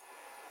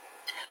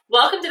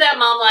Welcome to That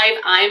Mom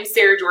Life. I'm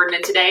Sarah Jordan,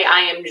 and today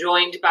I am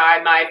joined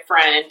by my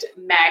friend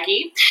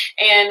Maggie.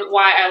 And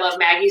why I love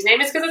Maggie's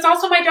name is because it's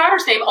also my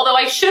daughter's name, although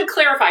I should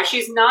clarify,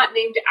 she's not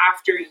named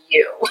after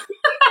you.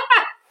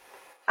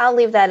 I'll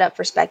leave that up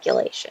for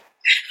speculation.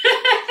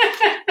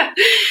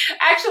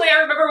 Actually, I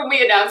remember when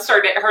we announced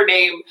her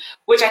name,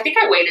 which I think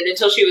I waited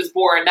until she was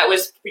born. That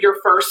was your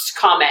first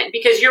comment,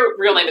 because your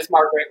real name is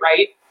Margaret,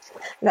 right?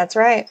 That's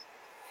right.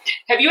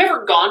 Have you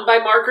ever gone by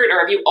Margaret, or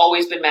have you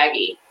always been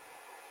Maggie?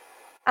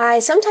 I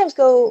sometimes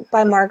go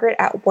by Margaret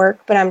at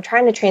work, but I'm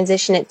trying to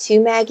transition it to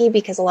Maggie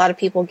because a lot of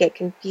people get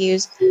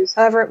confused.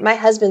 However, my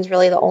husband's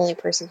really the only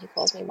person who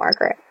calls me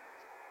Margaret.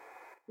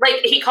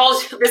 Like, he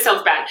calls, this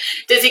sounds bad.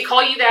 Does he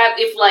call you that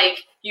if,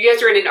 like, you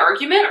guys are in an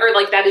argument, or,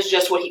 like, that is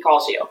just what he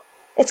calls you?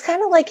 It's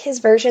kind of like his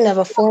version of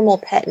a formal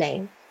pet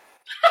name.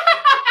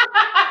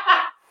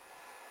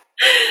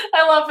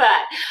 I love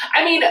that.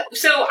 I mean,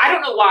 so I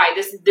don't know why.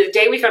 The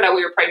day we found out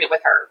we were pregnant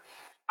with her,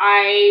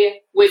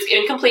 I was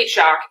in complete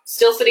shock,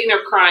 still sitting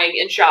there crying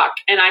in shock.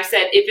 And I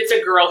said, if it's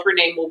a girl, her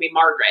name will be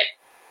Margaret.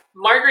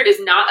 Margaret is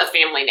not a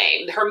family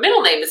name. Her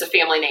middle name is a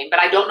family name, but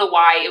I don't know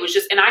why. It was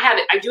just, and I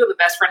do have a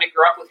best friend I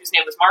grew up with whose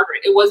name was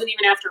Margaret. It wasn't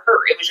even after her.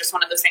 It was just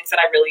one of those things that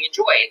I really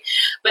enjoyed.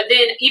 But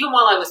then even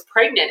while I was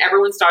pregnant,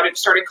 everyone started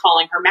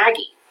calling her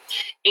Maggie.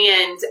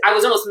 And I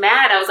was almost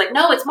mad. I was like,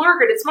 no, it's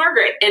Margaret. It's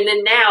Margaret. And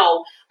then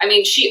now, I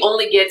mean, she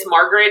only gets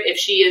Margaret if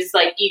she is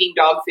like eating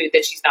dog food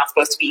that she's not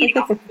supposed to be eating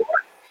off the floor.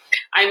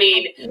 I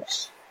mean,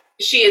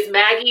 she is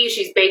Maggie.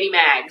 She's baby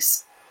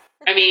Mags.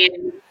 I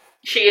mean,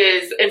 she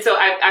is. And so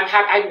I'm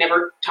happy. I've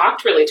never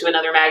talked really to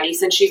another Maggie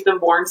since she's been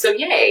born. So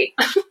yay.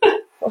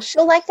 Well,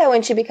 she'll like that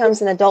when she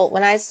becomes an adult.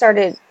 When I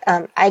started,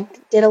 I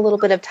did a little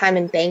bit of time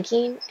in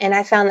banking, and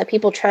I found that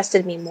people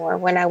trusted me more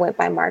when I went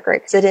by Margaret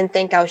because they didn't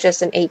think I was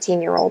just an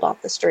 18-year-old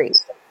off the street.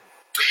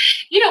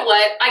 You know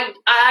what?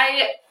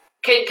 I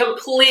can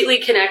completely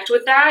connect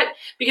with that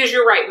because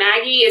you're right.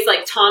 Maggie is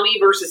like Tommy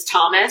versus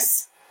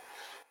Thomas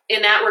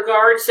in that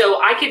regard.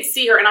 So I could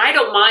see her, and I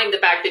don't mind the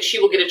fact that she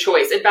will get a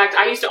choice. In fact,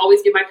 I used to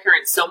always give my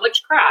parents so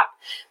much crap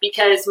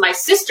because my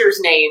sister's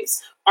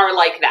names are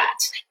like that.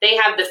 They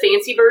have the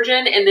fancy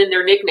version and then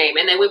their nickname,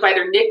 and they went by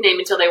their nickname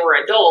until they were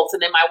adults.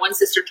 And then my one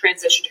sister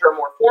transitioned to her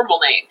more formal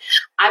name.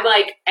 I'm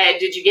like, Ed,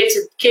 did you get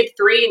to kid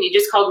 3 and you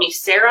just called me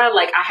Sarah?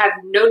 Like, I have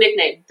no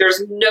nickname.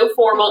 There's no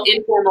formal,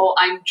 informal.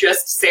 I'm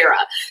just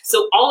Sarah.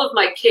 So all of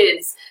my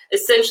kids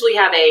essentially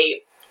have a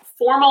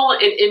formal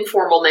and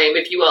informal name,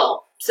 if you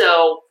will.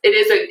 So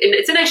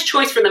it's a nice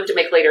choice for them to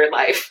make later in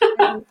life.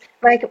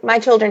 My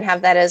children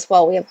have that as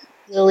well. We have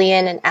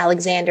Lillian and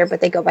Alexander, but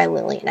they go by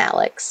Lily and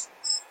Alex.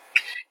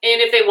 And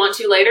if they want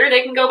to later,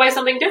 they can go by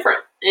something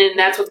different. And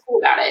that's what's cool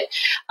about it.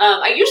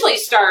 I usually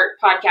start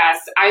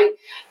podcasts.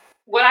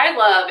 What I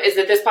love is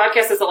that this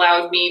podcast has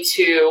allowed me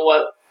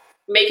to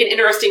make an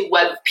interesting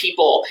web of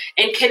people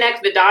and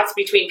connect the dots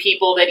between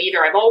people that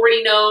either I've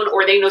already known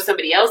or they know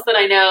somebody else that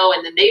I know,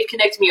 and then they've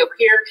connected me over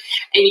here.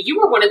 And you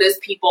were one of those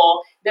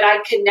people that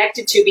I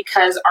connected to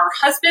because our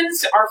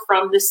husbands are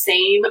from the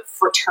same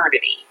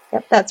fraternity.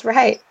 Yep, that's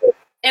right.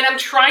 And I'm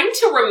trying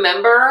to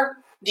remember,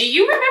 do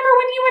you remember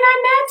when you and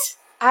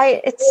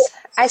I met?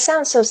 I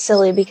sound so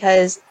silly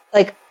because,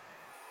 like,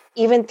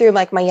 even through,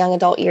 like, my young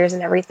adult years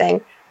and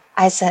everything,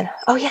 I said,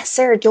 oh, yeah,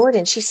 Sarah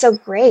Jordan, she's so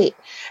great.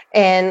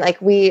 And, like,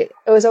 it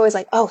was always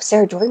like, oh,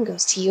 Sarah Jordan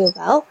goes to U of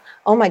L?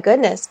 Oh, my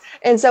goodness.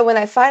 And so when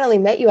I finally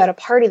met you at a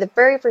party, the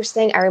very first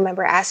thing I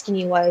remember asking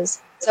you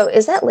was, so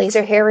is that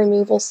laser hair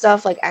removal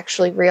stuff, like,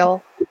 actually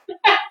real?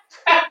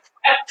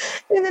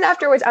 And then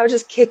afterwards, I was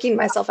just kicking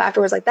myself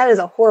afterwards, like, that is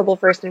a horrible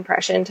first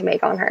impression to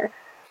make on her.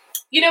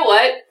 You know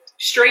what?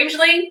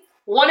 Strangely,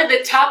 one of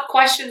the top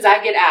questions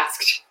I get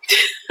asked,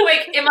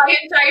 like in my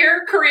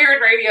entire career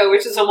in radio,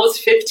 which is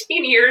almost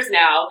 15 years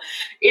now,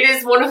 it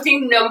is one of the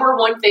number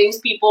one things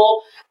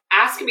people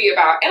ask me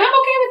about. And I'm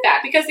okay with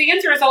that because the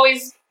answer is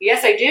always,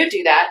 yes, I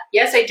do that.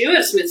 Yes, I do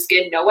have smooth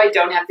skin. No, I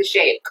don't have the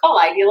shave. Call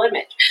Ideal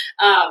Image.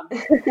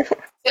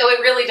 So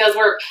it really does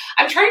work.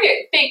 I'm trying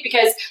to think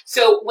because,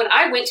 so when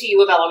I went to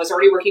U of L, I was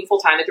already working full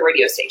time at the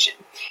radio station.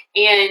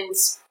 And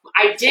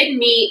I did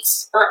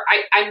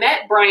I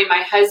met Brian,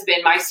 my husband,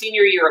 my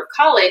senior year of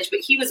college,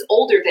 but he was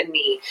older than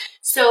me.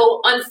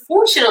 So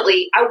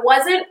unfortunately, I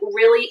wasn't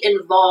really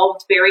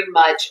involved very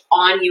much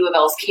on U of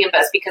L's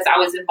campus because I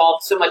was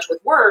involved so much with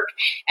work.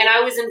 And I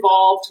was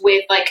involved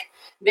with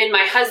then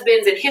my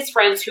husband's and his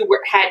friends who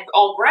had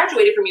all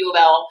graduated from U of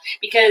L,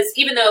 because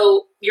even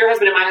though your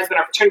husband and my husband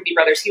are fraternity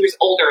brothers, he was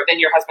older than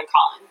your husband,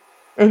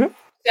 Colin. Mm-hmm.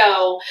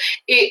 So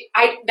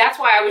that's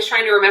why I was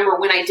trying to remember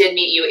when I did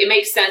meet you. It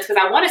makes sense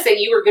because I want to say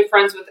you were good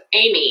friends with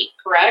Amy,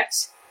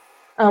 correct?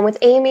 With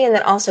Amy and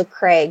then also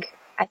Craig.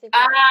 I think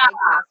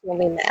that's when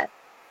we met.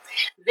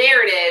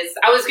 There it is.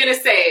 I was going to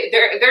say,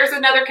 there's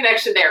another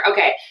connection there.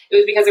 Okay, it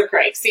was because of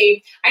Craig.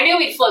 See, I knew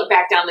we'd float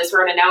back down this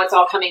road, and now it's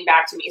all coming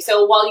back to me.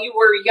 So while you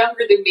were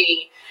younger than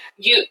me,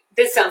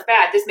 this sounds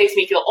bad. This makes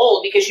me feel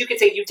old because you could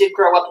say you did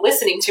grow up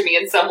listening to me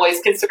in some ways,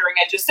 considering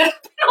I just said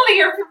I've been only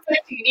here for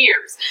 15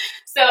 years.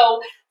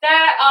 So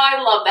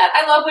I love that.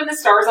 I love when the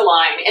stars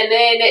align. And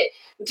then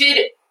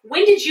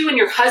when did you and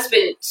your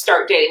husband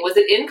start dating? Was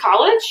it in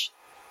college?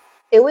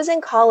 It was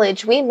in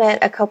college. We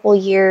met a couple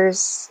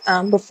years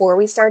before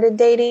we started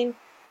dating.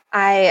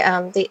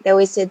 They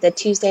always did the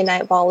Tuesday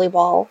night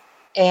volleyball,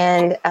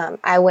 and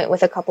I went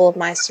with a couple of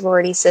my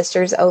sorority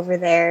sisters over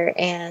there,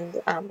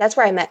 and that's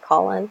where I met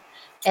Colin.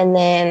 And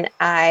then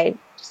I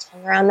just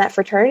hung around that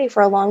fraternity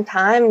for a long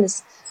time,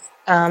 just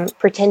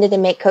pretended to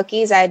make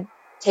cookies. I'd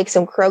take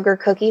some Kroger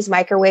cookies,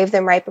 microwave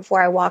them right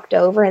before I walked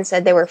over, and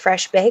said they were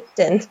fresh baked,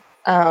 and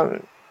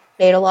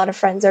made a lot of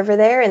friends over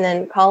there. And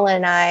then Colin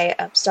and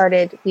I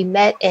we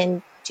met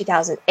in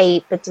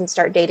 2008, but didn't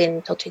start dating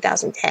until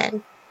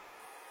 2010.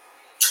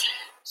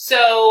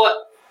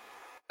 So,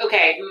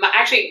 okay,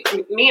 actually,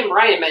 me and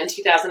Brian met in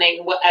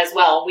 2008 as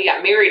well. We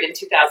got married in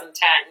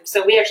 2010.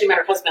 So we actually met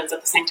our husbands at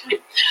the same time.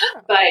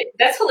 But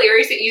that's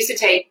hilarious that you used to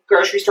take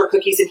grocery store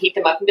cookies and heat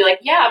them up and be like,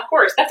 yeah, of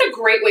course. That's a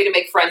great way to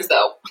make friends,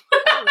 though.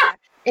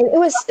 And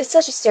it's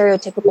such a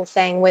stereotypical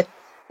thing with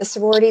the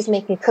sororities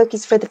making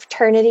cookies for the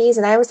fraternities,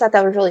 and I always thought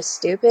that was really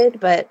stupid,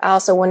 but I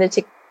also wanted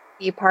to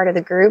be a part of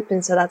the group,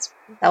 and so that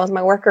was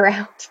my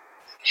workaround.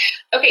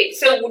 Okay,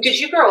 so did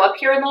you grow up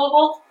here in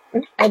Louisville?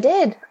 I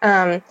did.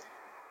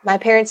 My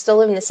parents still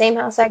live in the same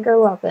house I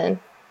grew up in,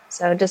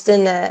 so just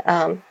in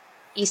the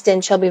East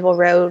End, Shelbyville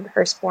Road,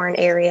 Hurstbourne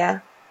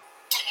area.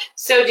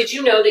 So did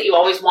you know that you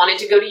always wanted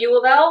to go to U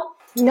of L?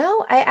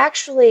 No, I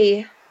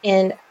actually,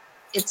 and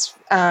it's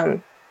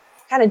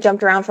kind of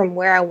jumped around from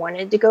where I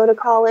wanted to go to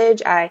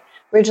college. I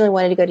originally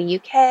wanted to go to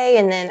UK,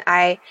 and then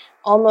I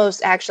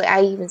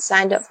even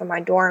signed up for my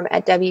dorm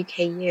at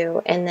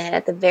WKU, and then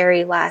at the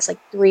very last,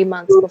 3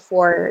 months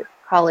before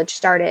college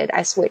started,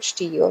 I switched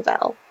to U of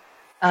L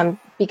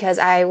because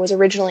I was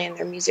originally in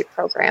their music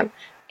program,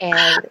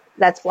 and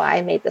that's why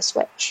I made the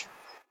switch.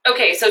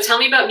 Okay, so tell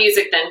me about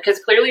music then, because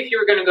clearly if you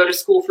were going to go to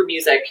school for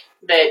music,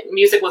 that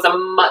music was a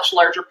much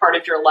larger part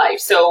of your life.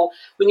 So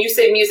when you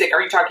say music,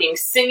 are you talking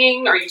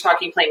singing? Are you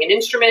talking playing an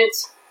instrument?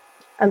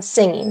 I'm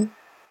singing.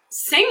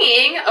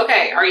 Singing?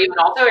 Okay, are you an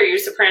alto? Are you a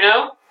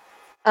soprano?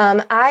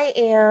 I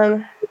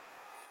am,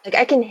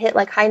 I can hit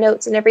high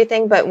notes and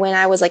everything, but when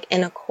I was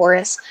in a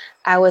chorus,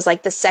 I was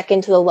the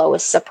second to the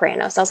lowest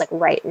soprano, so I was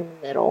right in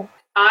the middle.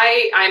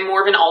 I'm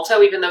more of an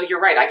alto, even though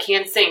you're right, I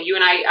can sing. You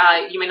and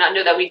I, you may not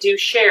know that we do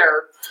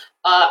share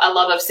a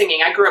love of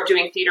singing. I grew up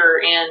doing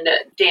theater and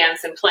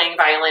dance and playing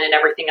violin and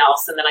everything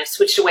else, and then I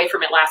switched away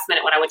from it last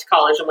minute when I went to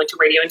college and went to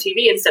radio and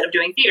TV instead of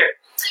doing theater,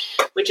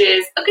 which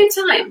is a good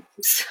time.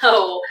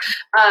 So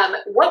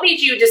what made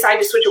you decide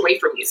to switch away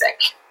from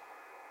music?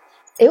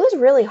 It was a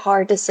really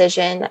hard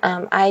decision.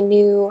 I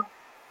knew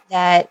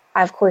that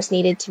I, of course,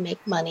 needed to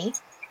make money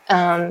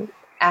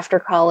after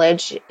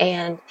college,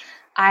 and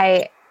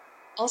I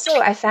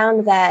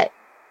found that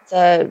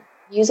the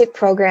music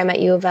program at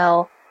U of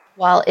L,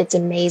 while it's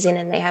amazing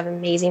and they have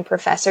amazing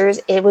professors,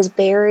 it was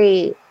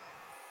very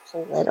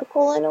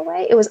political in a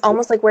way. It was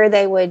almost like where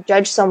they would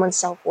judge someone's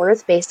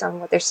self-worth based on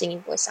what their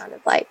singing voice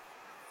sounded like.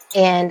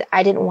 And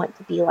I didn't want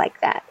to be like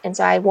that. And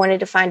so I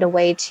wanted to find a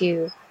way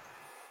to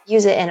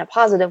use it in a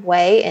positive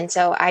way. And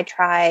so I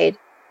tried,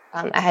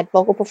 I had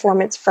vocal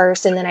performance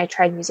first, and then I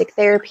tried music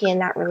therapy,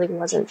 and that really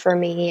wasn't for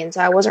me. And so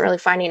I wasn't really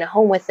finding a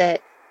home with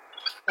it.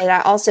 But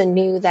I also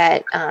knew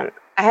that I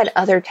had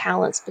other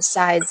talents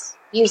besides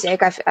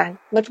music. I'm a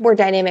much more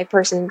dynamic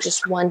person than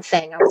just one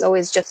thing. I was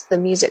always just the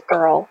music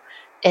girl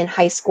in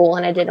high school,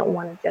 and I didn't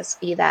want to just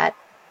be that.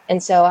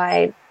 And so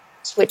I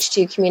switched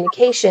to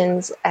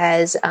communications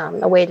as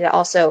a way to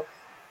also,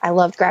 I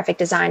loved graphic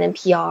design and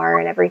PR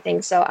and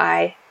everything. So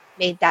I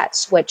made that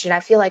switch, and I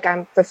feel like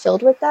I'm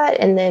fulfilled with that.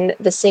 And then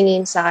the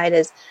singing side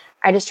is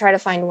I just try to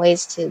find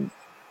ways to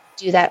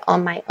do that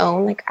on my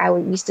own. I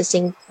used to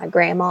sing my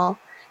grandma,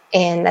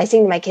 and I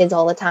sing to my kids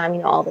all the time,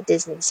 all the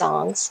Disney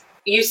songs.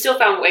 You still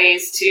find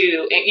ways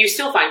to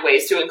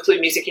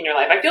include music in your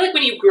life. I feel like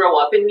when you grow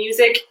up in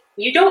music,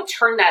 you don't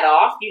turn that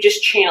off. You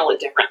just channel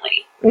it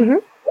differently. Mm-hmm.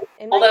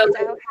 And although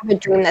I have a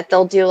dream that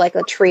they'll do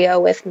a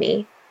trio with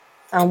me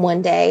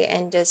one day,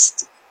 and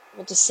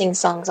we'll just sing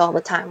songs all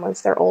the time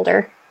once they're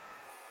older.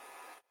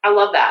 I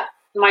love that.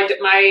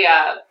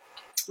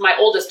 My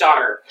oldest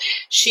daughter,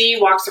 she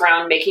walks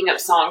around making up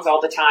songs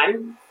all the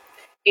time.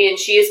 And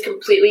she is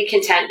completely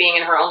content being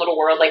in her own little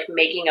world,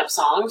 making up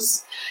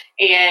songs.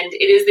 And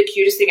it is the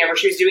cutest thing ever.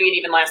 She was doing it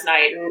even last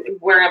night and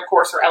wearing, of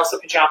course, her Elsa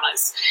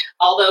pajamas.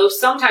 Although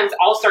sometimes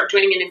I'll start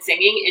joining in and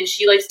singing, and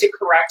she likes to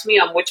correct me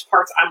on which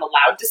parts I'm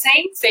allowed to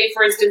sing. Say,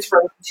 for instance,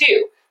 Frozen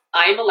 2.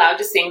 I'm allowed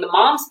to sing the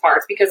mom's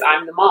parts because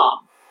I'm the mom.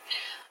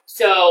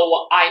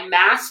 So I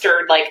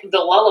mastered, the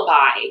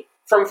lullaby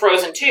from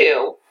Frozen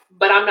 2,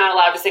 but I'm not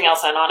allowed to sing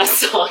Elsa and Anna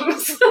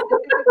songs.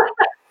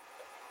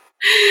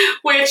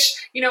 Which,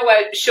 you know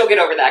what, she'll get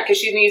over that because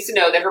she needs to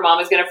know that her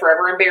mom is going to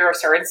forever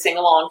embarrass her and sing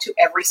along to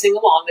every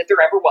sing-along that there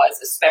ever was,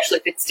 especially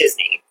if it's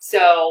Disney.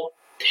 So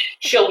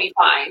she'll be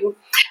fine.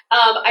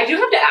 I do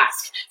have to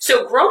ask,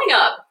 so growing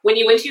up, when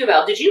you went to U of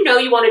L, did you know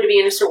you wanted to be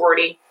in a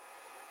sorority?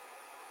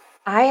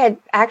 I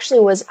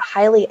was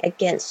highly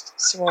against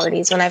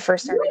sororities when I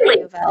first started at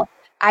U of L.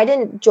 I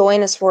didn't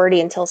join a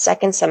sorority until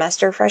second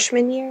semester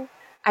freshman year.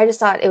 I just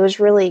thought it was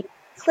really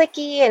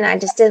clicky, and I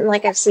just didn't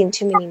like. I've seen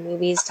too many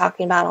movies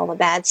talking about all the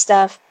bad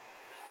stuff.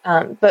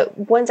 But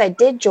once I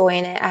did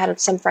join it, I had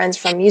some friends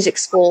from music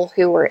school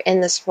who were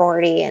in the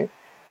sorority, and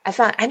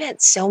I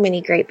met so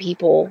many great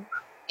people.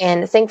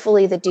 And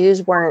thankfully, the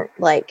dues weren't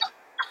like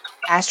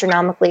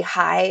astronomically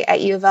high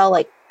at U of L,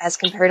 like as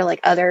compared to like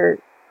other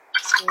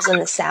schools in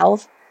the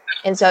South.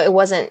 And so it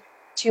wasn't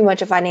too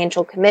much a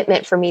financial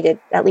commitment for me to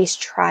at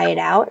least try it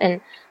out.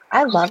 And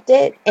I loved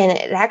it. And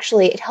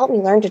it helped me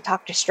learn to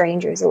talk to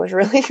strangers. It was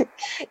really,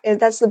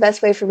 that's the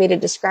best way for me to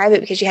describe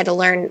it, because you had to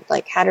learn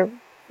like how to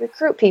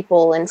recruit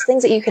people and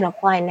things that you can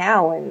apply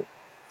now in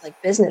like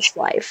business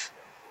life.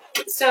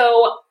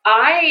 So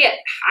I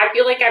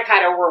feel like I've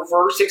had a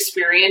reverse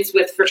experience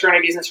with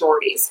fraternities and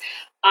sororities.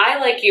 I,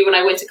 like you, when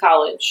I went to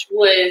college,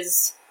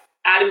 was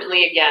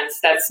adamantly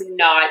against. I'm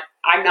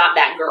not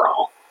that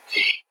girl.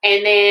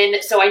 And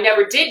then, so I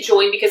never did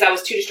join because I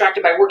was too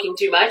distracted by working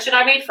too much, and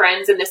I made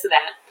friends and this and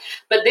that.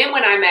 But then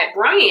when I met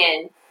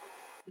Brian,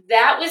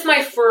 that was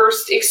my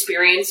first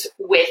experience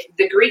with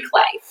the Greek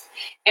life.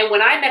 And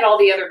when I met all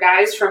the other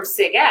guys from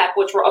Sig Ep,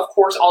 which were, of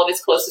course, all of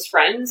his closest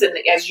friends, and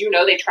as you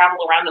know, they travel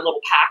around in little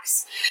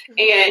packs.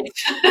 And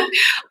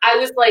I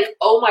was like,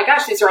 oh my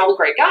gosh, these are all the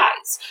great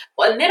guys.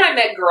 Well, and then I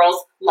met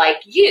girls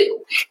like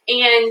you.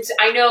 And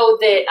I know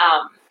that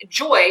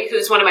Joy,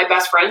 who's one of my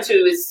best friends,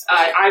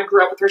 I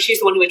grew up with her, she's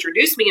the one who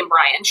introduced me and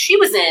Brian. She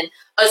was in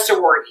a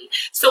sorority.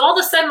 So all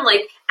of a sudden,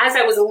 like, as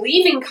I was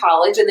leaving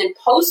college and then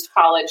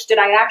post-college, did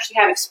I actually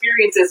have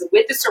experiences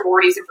with the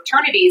sororities and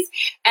fraternities?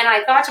 And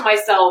I thought to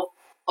myself,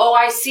 oh,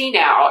 I see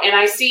now. And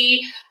I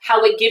see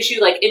how it gives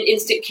you like an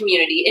instant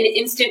community, an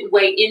instant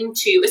way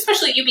into,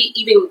 especially you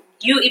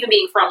even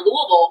being from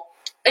Louisville,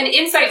 an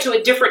insight to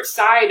a different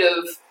side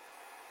of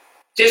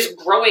just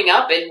growing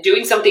up and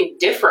doing something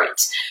different.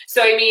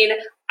 So, I mean,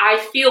 I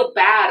feel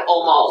bad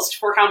almost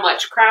for how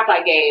much crap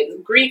I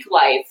gave Greek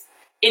life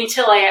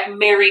until I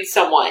married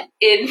someone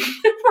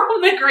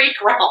from the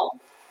Greek realm.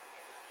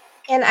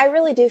 And I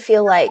really do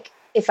feel like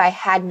if I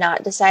had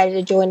not decided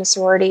to join a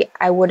sorority,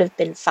 I would have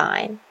been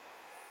fine.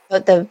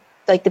 But the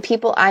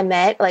people I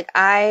met, like,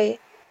 I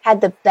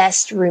had the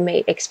best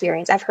roommate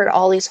experience. I've heard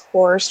all these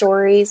horror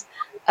stories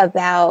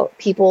about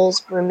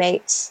people's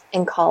roommates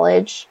in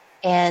college,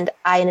 and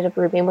I ended up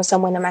rooming with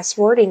someone in my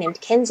sorority named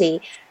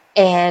Kinsey,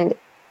 and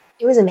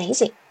it was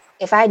amazing.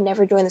 If I had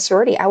never joined the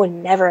sorority, I would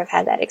never have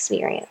had that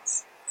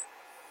experience.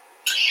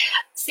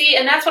 See,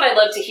 and that's what I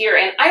love to hear.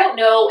 And I don't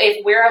know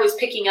if where I was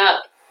picking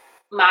up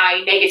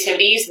my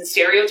negativities and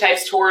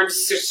stereotypes towards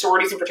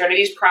sororities and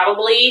fraternities,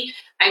 probably,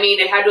 I mean,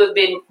 it had to have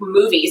been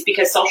movies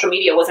because social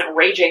media wasn't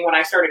raging when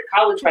I started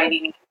college by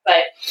any means.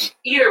 But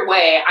either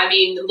way, I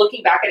mean,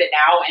 looking back at it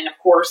now, and of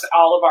course,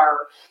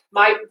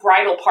 my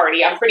bridal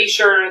party, I'm pretty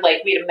sure,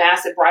 like, we had a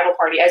massive bridal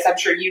party, as I'm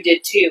sure you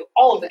did too.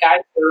 All of the guys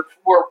were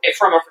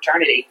from a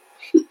fraternity.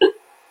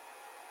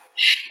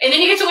 And then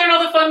you get to learn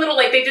all the fun little,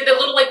 like, they did the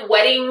little, like,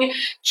 wedding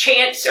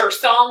chant or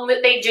song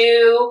that they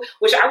do,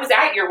 which I was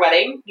at your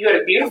wedding. You had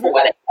a beautiful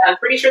wedding. I'm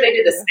pretty sure they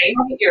did the same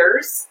with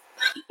yours.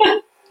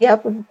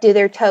 Yep, do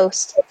their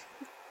toast.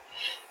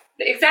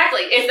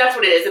 Exactly. That's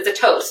what it is. It's a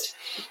toast.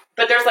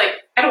 But there's, like,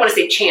 I don't want to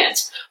say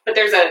chant, but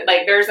it's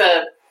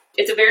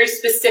a very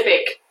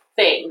specific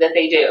thing that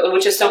they do,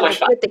 which is so much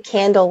fun. With the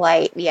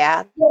candlelight,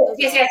 yeah.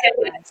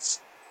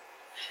 Yes.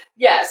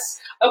 Yes.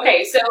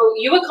 Okay, so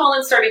you and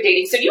Colin started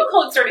dating. So you and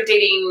Colin started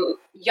dating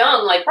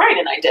young, like Brian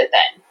and I did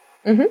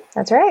then. Mm-hmm,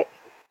 that's right.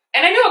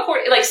 And I know,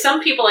 like,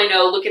 some people I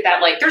know look at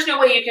that like, there's no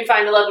way you can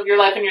find the love of your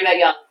life when you're that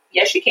young.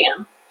 Yes, you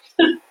can.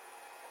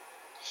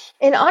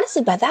 And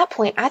honestly, by that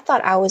point, I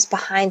thought I was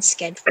behind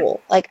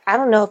schedule. Like, I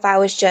don't know if I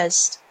was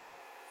just,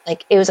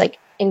 like, it was, like,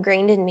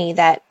 ingrained in me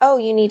that, oh,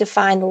 you need to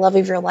find the love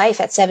of your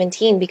life at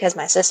 17 because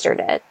my sister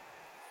did.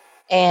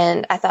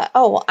 And I thought,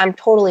 oh, well, I'm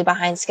totally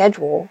behind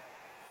schedule.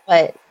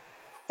 But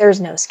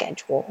there's no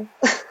schedule.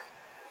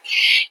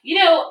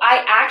 You know,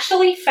 I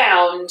actually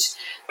found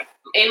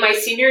in my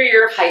senior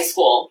year of high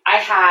school, I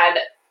had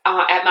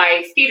at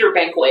my theater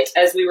banquet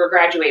as we were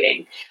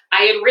graduating,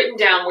 I had written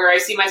down where I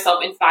see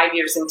myself in 5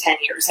 years and 10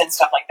 years and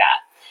stuff like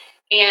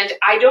that. And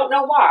I don't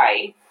know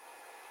why,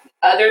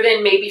 other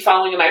than maybe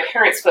following in my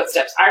parents'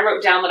 footsteps, I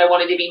wrote down that I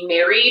wanted to be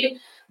married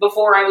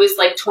before I was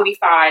like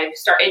 25,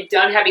 and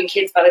done having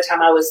kids by the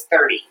time I was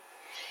 30.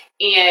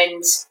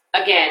 And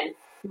again,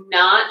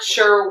 not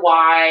sure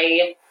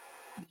why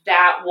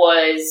that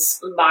was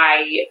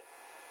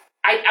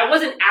I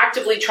wasn't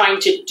actively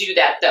trying to do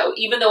that, though,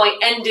 even though I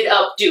ended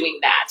up doing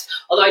that.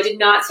 Although I did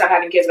not stop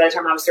having kids by the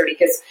time I was 30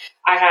 because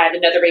I had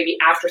another baby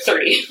after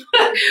 30.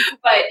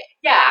 But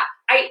yeah,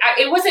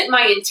 it wasn't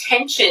my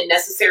intention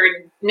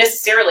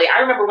necessarily. I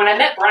remember when I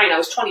met Brian, I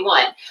was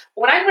 21.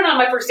 When I went on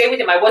my first date with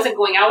him, I wasn't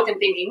going out with him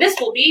thinking, this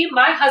will be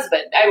my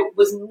husband. I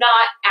was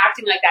not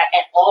acting like that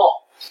at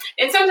all.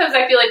 And sometimes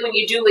I feel like when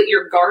you do let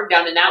your guard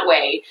down in that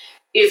way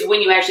is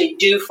when you actually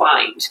do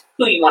find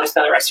who you want to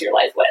spend the rest of your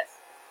life with.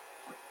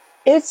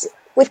 It's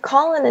with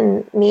Colin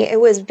and me, it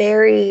was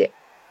very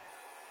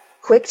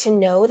quick to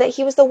know that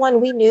he was the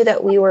one. We knew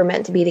that we were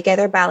meant to be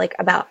together by like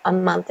about a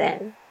month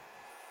in.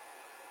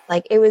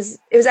 Like it was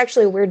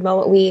actually a weird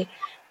moment. We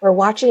were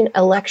watching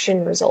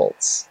election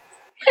results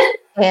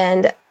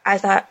and I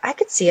thought I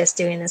could see us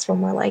doing this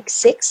when we're like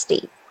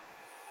 60.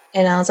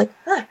 And I was like,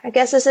 I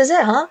guess this is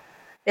it, huh?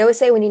 They always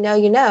say when you know,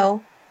 you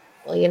know.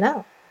 Well, you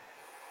know.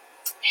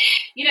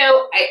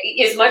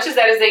 As much as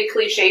that is a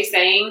cliche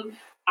saying,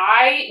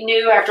 I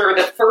knew after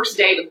the first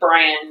date with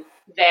Brian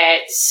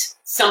that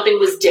something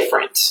was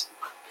different.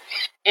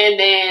 And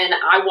then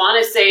I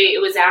want to say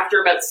it was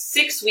after about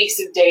 6 weeks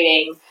of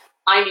dating,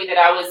 I knew that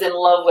I was in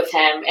love with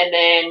him. And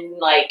then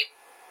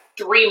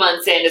 3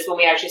 months in is when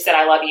we actually said,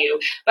 I love you.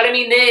 But I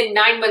mean, then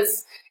 9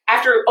 months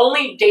after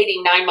only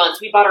dating 9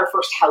 months, we bought our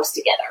first house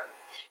together.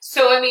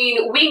 So, I mean,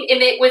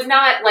 and it was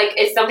not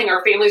it's something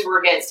our families were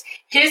against.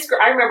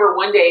 I remember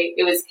one day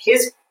it was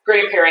his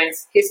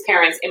grandparents, his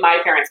parents, and my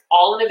parents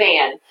all in a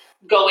van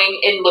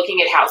going and looking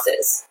at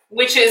houses,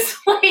 which is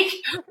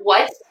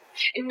what?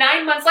 And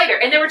 9 months later,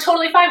 and they were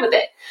totally fine with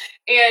it.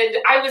 And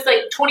I was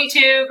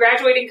 22,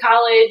 graduating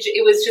college.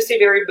 It was just a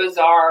very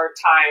bizarre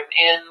time.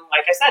 And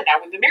like I said, now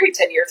we've been married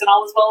 10 years and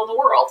all is well in the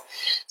world.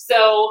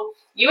 So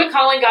you and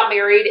Colin got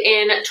married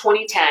in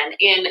 2010,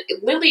 and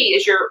Lily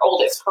is your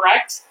oldest,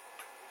 correct?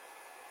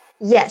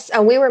 Yes,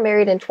 and we were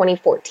married in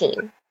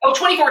 2014. Oh,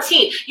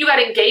 2014. You got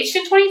engaged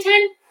in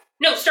 2010?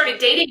 No, started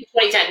dating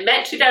in 2010,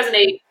 met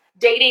 2008,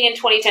 dating in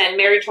 2010,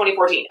 married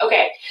 2014.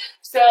 Okay,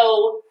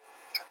 so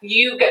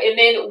and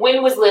then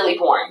when was Lily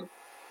born?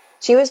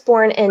 She was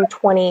born in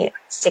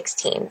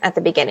 2016 at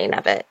the beginning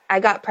of it.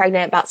 I got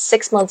pregnant about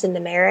 6 months into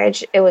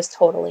marriage. It was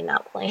totally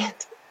not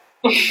planned.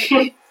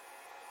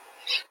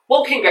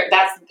 Well,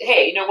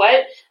 hey, you know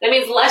what? That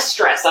means less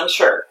stress, I'm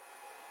sure.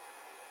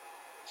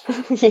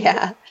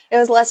 Yeah, it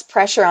was less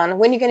pressure on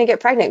when you're going to get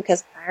pregnant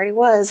because I already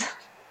was.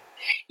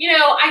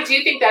 I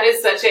do think that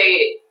is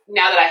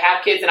now that I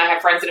have kids and I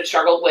have friends that have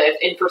struggled with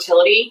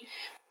infertility,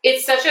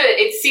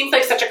 it seems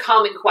like such a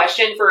common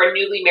question for a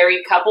newly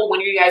married couple. When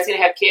are you guys going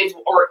to have kids,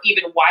 or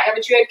even why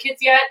haven't you had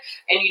kids yet?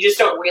 And you just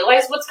don't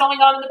realize what's going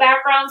on in the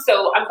background.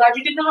 So I'm glad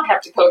you did not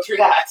have to go through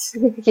that.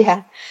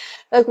 Yeah.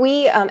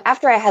 We,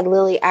 after I had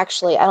Lily,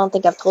 actually, I don't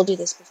think I've told you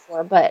this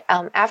before, but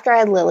after I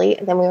had Lily,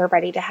 then we were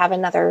ready to have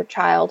another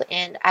child,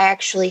 and I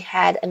actually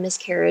had a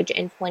miscarriage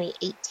in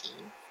 2018.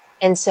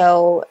 And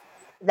so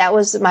that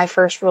was my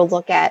first real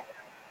look at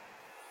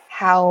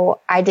how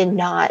I did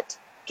not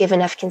give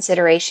enough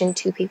consideration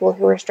to people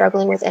who were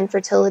struggling with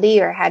infertility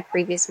or had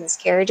previous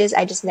miscarriages.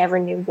 I just never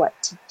knew what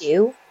to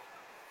do.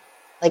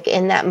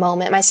 In that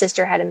moment, my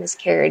sister had a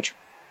miscarriage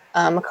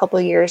a couple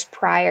years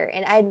prior,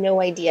 and I had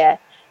no idea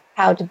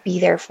how to be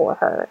there for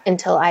her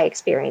until I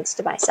experienced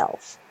it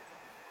myself.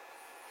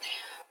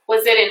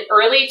 Was it an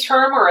early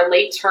term or a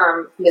late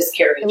term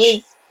miscarriage?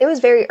 It was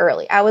very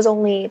early. I was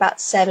only about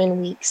 7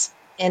 weeks,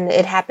 and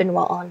it happened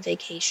while on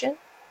vacation,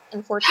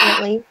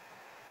 unfortunately.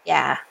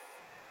 Yeah.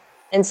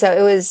 And so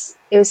it was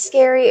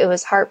scary. It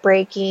was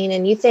heartbreaking.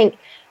 And you think,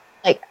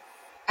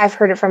 I've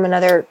heard it from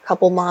another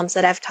couple moms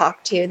that I've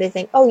talked to. They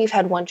think, oh, you've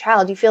had one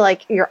child. You feel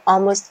like you're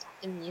almost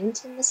immune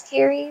to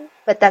miscarrying,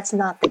 but that's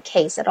not the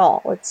case at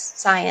all. It's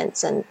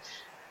science, and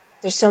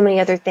there's so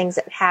many other things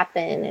that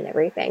happen and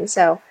everything.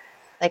 So,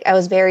 I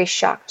was very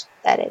shocked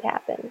that it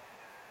happened.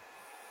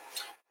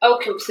 Oh,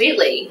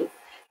 completely.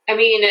 I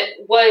mean,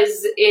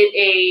 was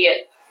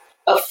it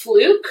a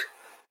fluke?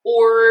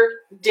 Or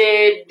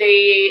did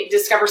they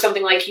discover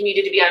something like you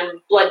needed to be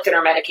on blood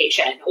thinner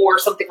medication or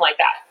something like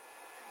that?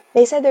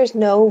 They said there's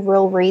no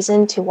real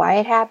reason to why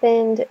it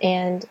happened.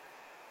 And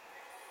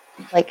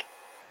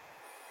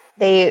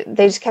they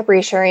just kept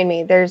reassuring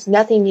me, there's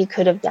nothing you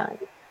could have done.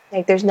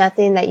 There's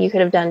nothing that you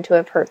could have done to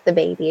have hurt the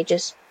baby. It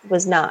just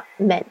was not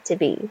meant to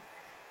be.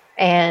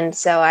 And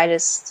so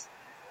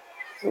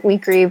we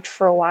grieved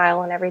for a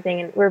while and everything.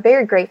 And we're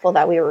very grateful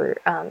that we were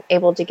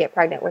able to get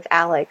pregnant with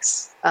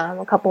Alex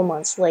a couple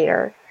months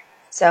later.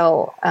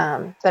 So,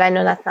 but I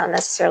know that's not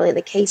necessarily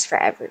the case for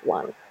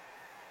everyone.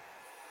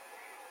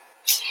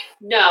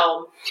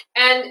 No.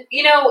 And,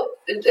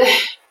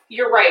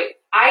 you're right.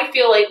 I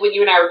feel like when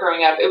you and I were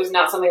growing up, it was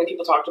not something that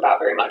people talked about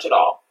very much at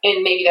all.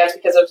 And maybe that's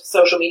because of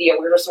social media.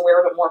 We're just aware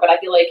of it more. But I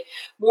feel like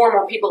more and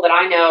more people that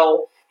I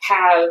know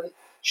have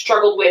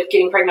struggled with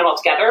getting pregnant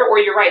altogether. Or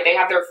you're right, they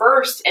have their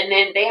first, and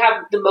then they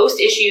have the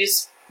most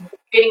issues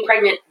getting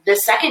pregnant the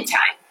second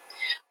time.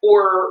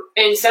 Or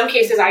in some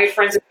cases, I had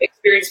friends that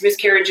experienced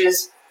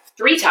miscarriages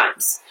 3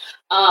 times.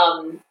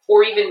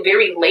 Or even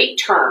very late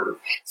term.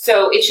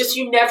 So it's just,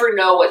 you never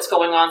know what's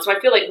going on. So I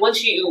feel like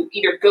once you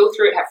either go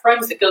through it, have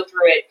friends that go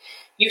through it,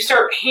 you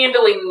start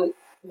handling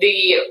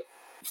the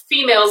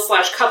females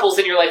 / couples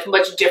in your life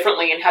much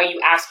differently, and how you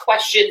ask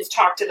questions,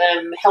 talk to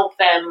them, help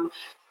them,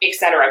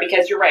 etc.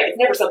 Because you're right, it's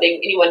never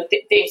something anyone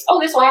thinks, oh,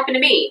 this will happen to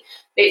me.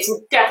 It's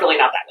definitely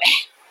not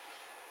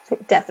that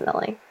way.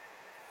 Definitely.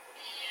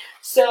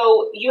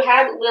 So you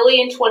had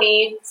Lily in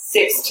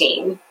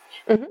 2016.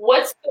 Mm-hmm.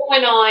 What's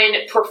going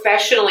on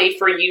professionally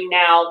for you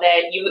now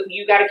that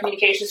you got a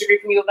communications degree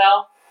from U of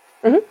L?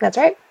 Mm-hmm, that's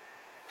right.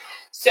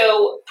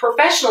 So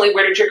professionally,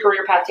 where did your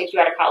career path take you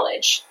out of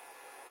college?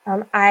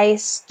 I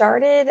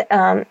started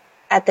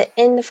at the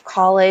end of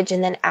college,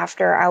 and then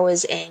after, I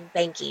was in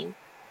banking.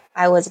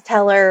 I was a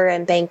teller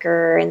and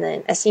banker, and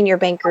then a senior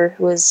banker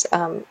who was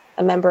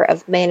a member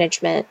of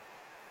management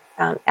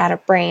at a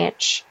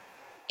branch.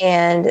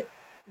 And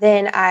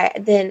then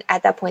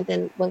at that point,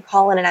 then when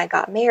Colin and I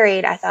got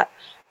married, I thought,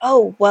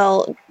 oh,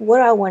 well, what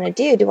do I want to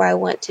do? Do I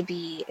want to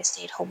be a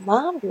stay-at-home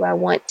mom? Do I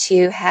want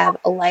to have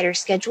a lighter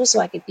schedule so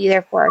I could be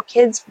there for our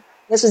kids?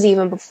 This was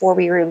even before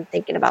we were even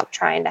thinking about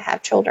trying to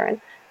have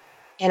children.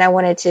 And I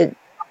wanted to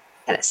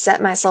kind of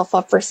set myself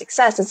up for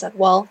success and said,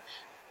 well,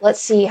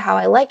 let's see how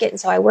I like it. And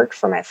so I worked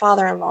for my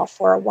father-in-law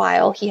for a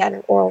while. He had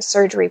an oral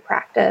surgery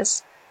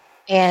practice.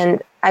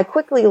 And I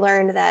quickly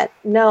learned that,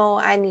 no,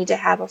 I need to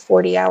have a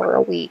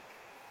 40-hour-a-week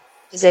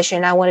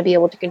position. I want to be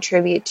able to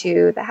contribute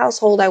to the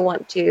household. I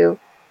want to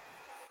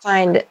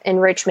find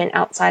enrichment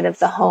outside of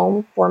the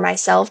home for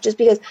myself, just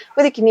because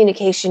with a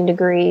communication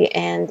degree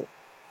and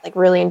like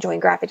really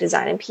enjoying graphic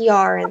design and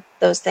PR and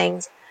those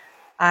things,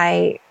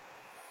 I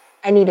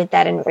needed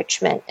that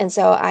enrichment. And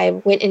so I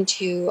went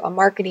into a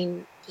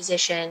marketing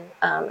position.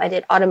 I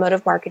did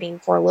automotive marketing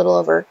for a little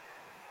over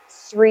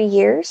 3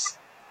 years.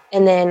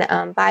 And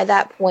then by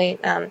that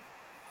point,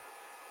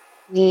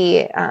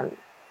 we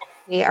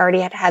already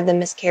had the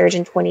miscarriage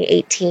in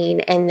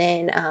 2018, and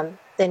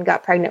then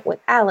got pregnant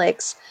with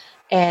Alex.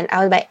 And I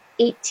was about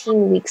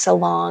 18 weeks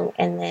along,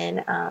 and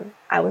then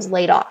I was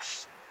laid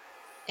off.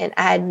 And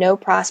I had no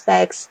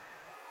prospects,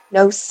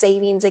 no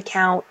savings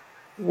account,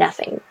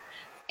 nothing.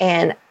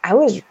 And I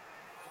was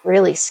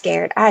really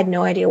scared. I had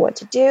no idea what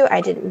to do.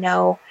 I didn't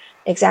know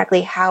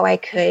exactly how I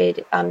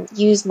could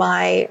use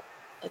my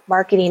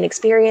marketing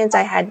experience.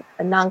 I had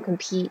a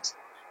non-compete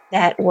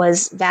that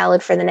was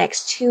valid for the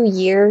next 2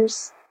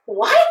 years.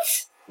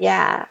 What?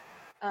 Yeah.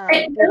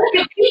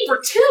 Non-compete for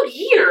 2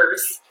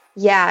 years?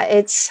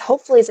 Yeah,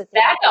 hopefully it's a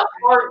thing. That's a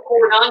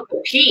hardcore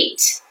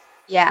non-compete.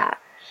 Yeah.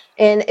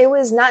 And it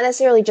was not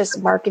necessarily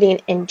just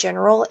marketing in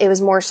general. It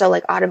was more so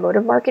like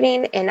automotive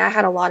marketing. And I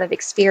had a lot of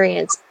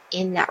experience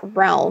in that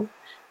realm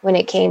when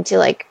it came to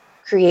like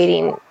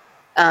creating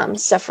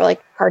stuff for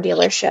like car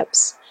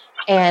dealerships.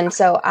 And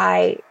so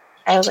I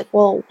was like,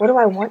 well, what do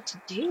I want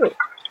to do?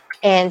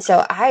 And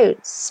so I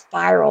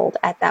spiraled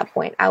at that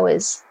point. I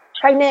was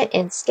pregnant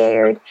and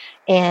scared.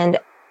 And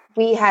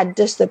we had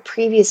just the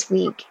previous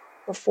week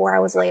before I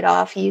was laid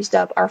off, used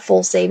up our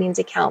full savings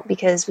account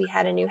because we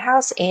had a new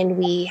house and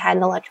we had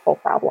an electrical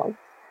problem.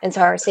 And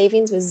so our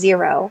savings was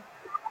zero.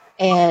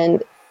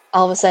 And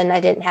all of a sudden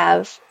I didn't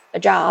have a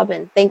job.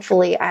 And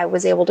thankfully I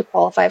was able to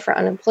qualify for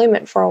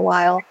unemployment for a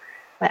while,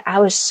 but I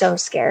was so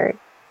scared.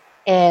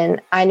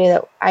 And I knew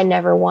that I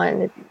never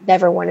wanted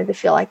to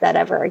feel like that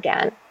ever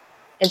again.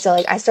 And so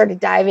like I started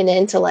diving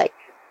into like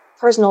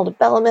personal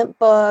development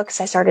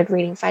books. I started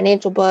reading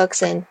financial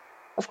books, and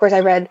of course, I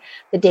read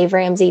the Dave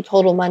Ramsey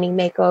Total Money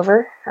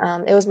Makeover.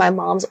 It was my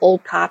mom's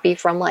old copy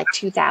from like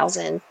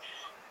 2000.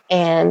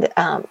 And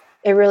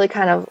it really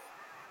kind of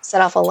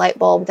set off a light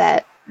bulb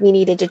that we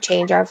needed to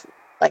change our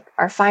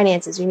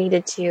finances. We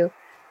needed to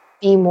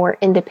be more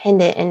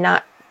independent and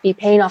not be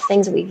paying off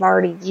things that we've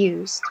already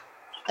used.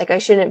 Like I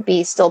shouldn't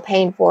be still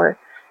paying for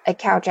a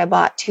couch I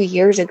bought 2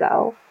 years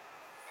ago.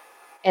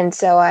 And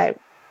so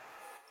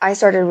I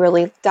started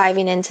really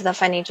diving into the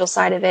financial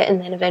side of it.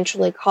 And then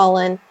eventually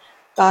Colin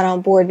got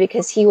on board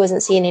because he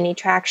wasn't seeing any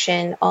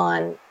traction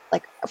on,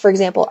 like, for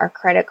example, our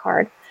credit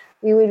card.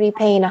 We would be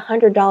paying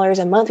 $100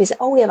 a month. We said,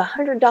 oh, we have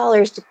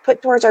 $100 to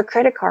put towards our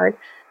credit card.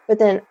 But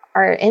then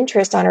our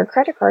interest on our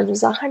credit card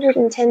was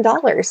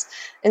 $110.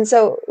 And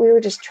so we were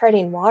just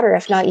treading water,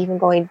 if not even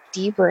going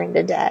deeper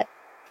into debt.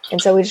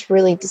 And so we just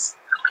really just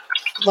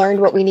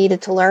learned what we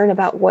needed to learn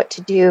about what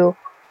to do,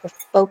 to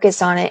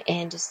focus on it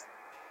and just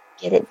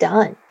get it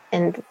done.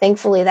 And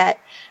thankfully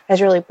that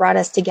has really brought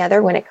us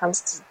together when it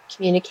comes to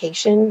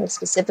communication,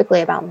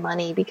 specifically about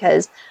money,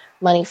 because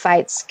money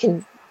fights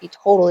can be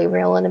totally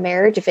real in a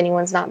marriage. If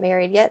anyone's not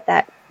married yet,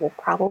 that will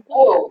probably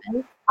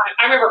happen.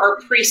 I remember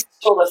our priest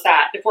told us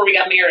that before we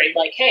got married.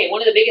 Like, hey,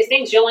 one of the biggest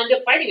things you'll end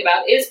up fighting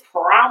about is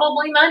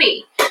probably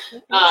money.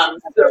 One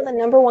of the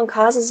number one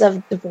causes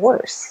of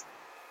divorce,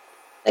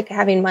 like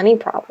having money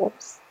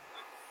problems.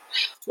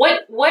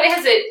 What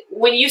has it,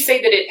 when you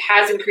say that it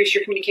has increased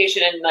your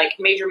communication and like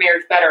made your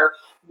marriage better,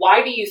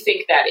 why do you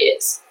think that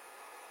is?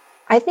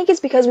 I think it's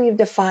because we've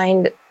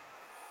defined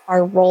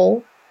our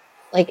role,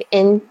 like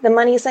in the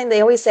money thing.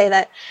 They always say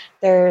that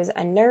there's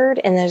a nerd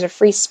and there's a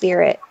free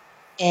spirit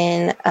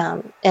in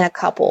a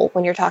couple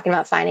when you're talking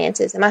about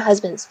finances. And my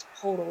husband's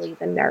totally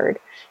the nerd.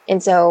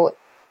 And so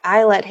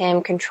I let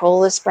him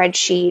control the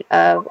spreadsheet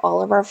of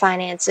all of our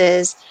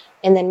finances.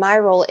 And then my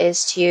role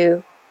is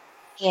to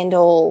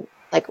handle,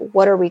 like,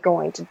 what are we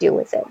going to do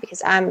with it?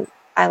 Because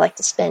I like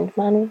to spend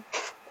money.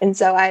 And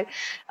so I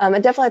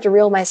definitely have to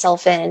reel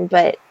myself in,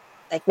 but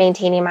like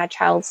maintaining my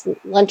child's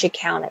lunch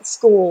account at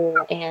school.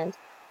 And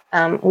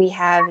we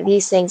have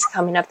these things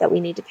coming up that we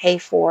need to pay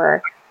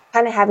for,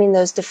 kind of having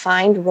those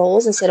defined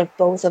roles instead of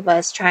both of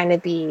us trying to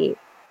be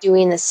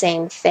doing the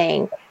same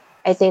thing.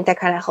 I think that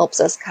kind of helps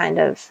us kind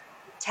of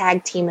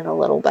tag team it a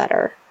little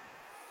better.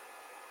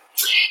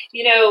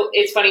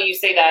 It's funny you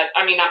say that.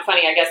 I mean, not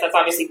funny. I guess that's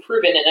obviously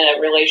proven in a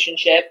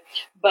relationship,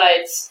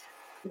 but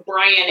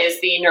Brian is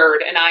the nerd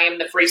and I am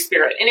the free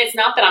spirit. And it's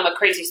not that I'm a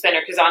crazy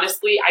spender, because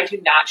honestly, I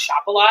do not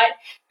shop a lot.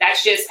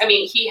 That's just,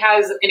 he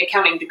has an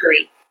accounting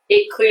degree.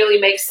 It clearly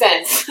makes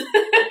sense.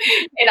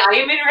 And I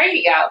am in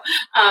radio.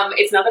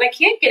 It's not that I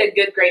can't get a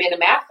good grade in a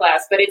math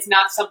class, but it's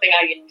not something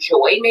I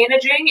enjoy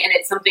managing, and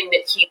it's something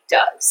that he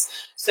does.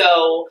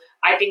 So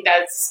I think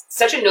that's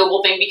such a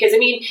noble thing, because,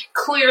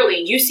 clearly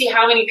you see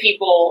how many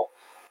people,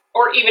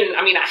 or even,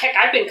 heck,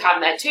 I've been caught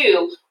in that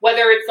too,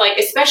 whether it's like,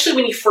 especially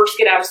when you first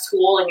get out of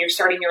school and you're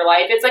starting your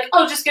life, it's like,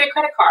 oh, just get a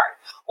credit card.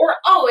 Or,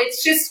 oh,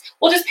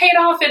 we'll just pay it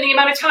off in the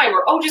amount of time.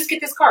 Or, oh, just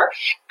get this car.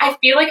 I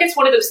feel like it's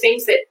one of those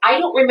things that I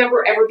don't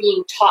remember ever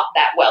being taught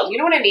that well. You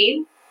know what I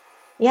mean?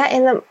 Yeah,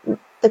 and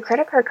the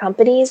credit card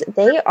companies,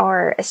 they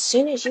are, as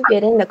soon as you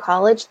get into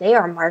college, they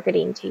are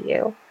marketing to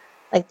you.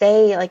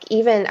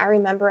 Even I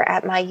remember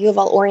at my U of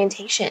L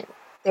orientation,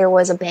 there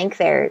was a bank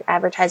there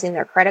advertising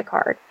their credit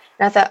card.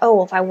 And I thought,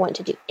 oh, if I want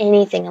to do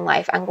anything in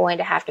life, I'm going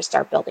to have to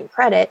start building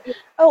credit.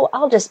 Oh,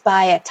 I'll just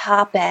buy a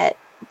top at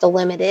the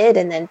Limited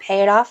and then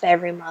pay it off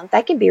every month.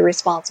 I can be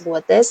responsible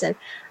with this. And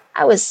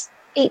I was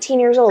 18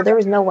 years old. There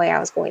was no way I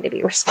was going to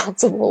be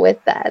responsible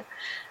with that.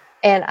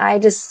 And I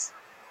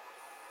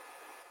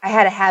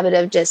had a habit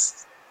of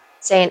just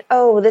saying,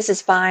 oh, this is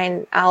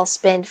fine. I'll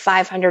spend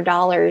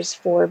 $500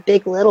 for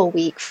Big Little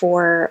Week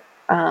for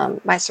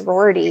my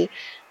sorority.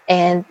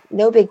 And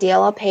no big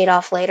deal. I'll pay it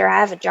off later.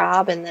 I have a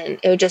job. And then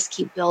it would just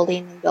keep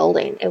building and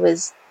building. It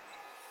was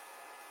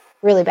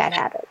really bad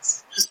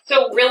habits.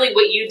 So really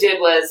what you did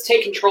was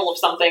take control of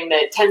something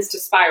that tends to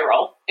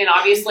spiral. And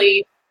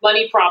obviously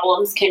money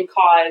problems can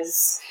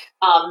cause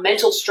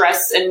mental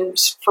stress, and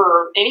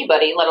for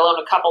anybody, let alone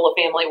a couple, a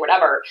family,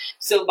 whatever.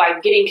 So by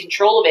getting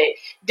control of it,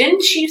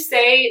 didn't you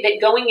say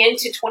that going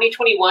into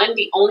 2021,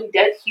 the only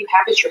debt you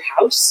have is your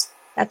house?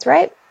 That's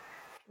right.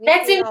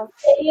 That's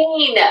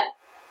insane.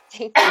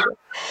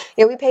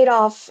 Yeah, we paid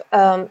off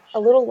a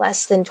little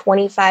less than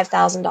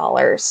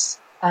 $25,000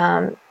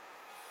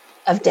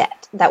 of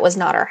debt. That was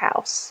not our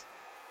house.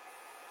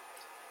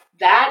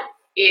 That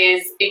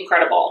is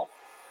incredible.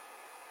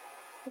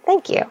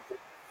 Thank you.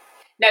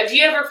 Now, do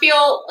you ever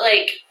feel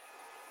like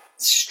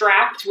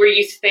strapped where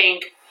you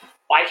think,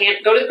 well, I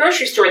can't go to the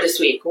grocery store this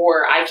week,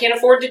 or I can't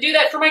afford to do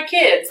that for my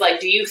kids?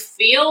 Like, do you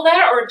feel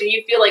that, or do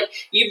you feel like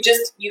you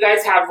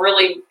guys have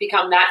really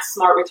become that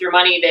smart with your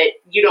money that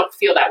you don't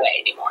feel that way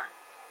anymore?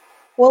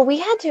 Well, we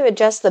had to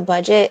adjust the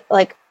budget.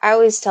 Like, I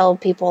always tell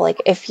people,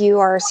 like, if you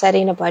are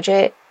setting a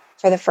budget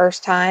for the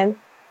first time,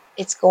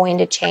 it's going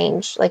to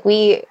change. Like,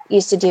 we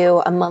used to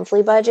do a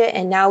monthly budget,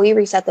 and now we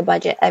reset the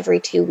budget every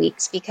 2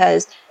 weeks,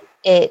 because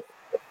it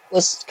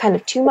was kind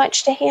of too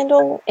much to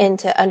handle and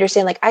to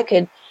understand. Like, I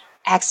could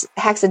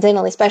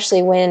accidentally,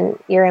 especially when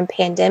you're in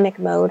pandemic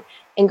mode,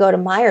 and go to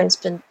Meijer and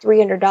spend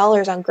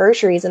 $300 on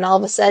groceries, and all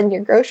of a sudden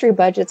your grocery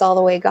budget's all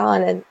the way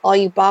gone, and all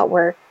you bought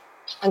were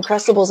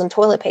Uncrustables and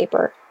toilet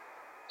paper.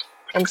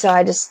 And so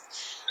I just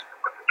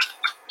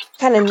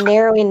kind of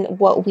narrowing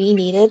what we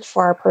needed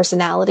for our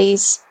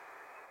personalities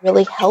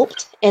really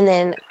helped. And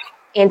then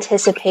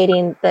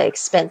anticipating the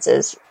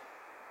expenses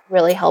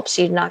really helps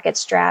you not get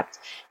strapped.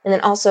 And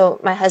then also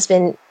my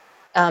husband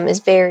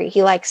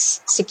he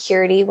likes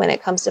security when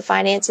it comes to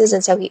finances.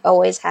 And so he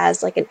always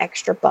has like an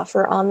extra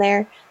buffer on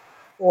there,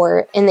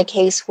 or in the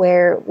case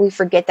where we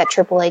forget that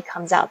AAA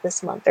comes out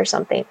this month or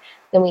something,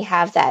 then we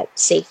have that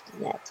safety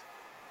net.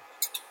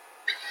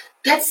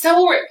 That's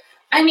so,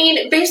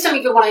 based on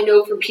even what I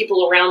know from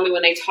people around me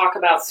when they talk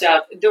about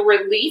stuff, the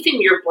relief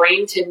in your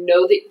brain to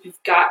know that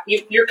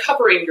you're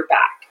covering your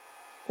back.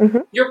 Mm-hmm.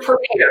 You're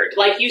prepared.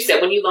 Like you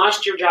said, when you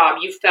lost your job,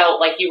 you felt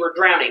like you were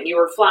drowning, you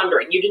were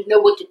floundering, you didn't know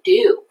what to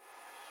do.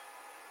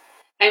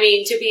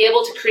 To be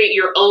able to create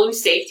your own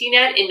safety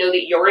net and know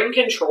that you're in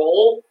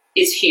control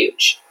is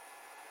huge.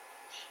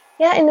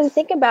 Yeah, and to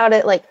think about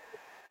it, like,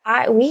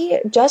 we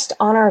just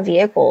on our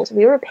vehicles,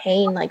 we were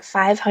paying like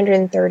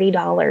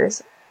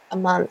 $530 a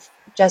month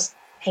just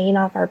paying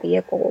off our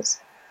vehicles.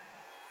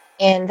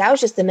 And that was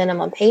just the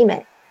minimum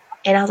payment.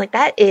 And I was like,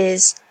 that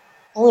is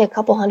only a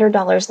couple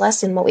 $100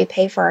 less than what we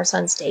pay for our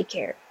son's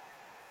daycare.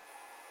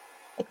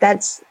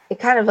 Like, it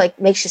kind of like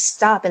makes you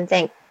stop and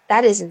think,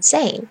 that is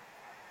insane.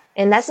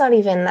 And that's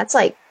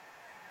like,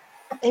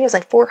 I think it's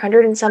like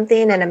 400 and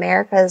something in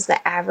America is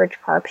the average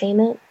car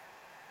payment.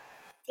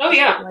 Oh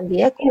yeah. One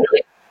vehicle.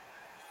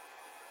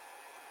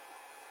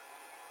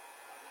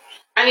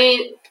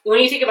 When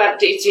you think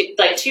about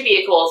like two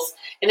vehicles,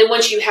 and then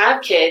once you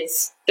have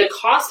kids, the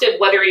cost of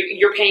whether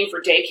you're paying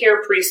for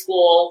daycare,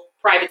 preschool,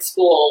 private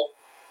school,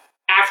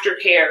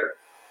 aftercare,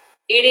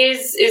 it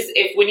is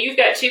if when you've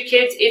got two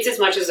kids, it's as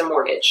much as a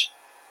mortgage.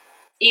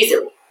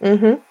 Easily.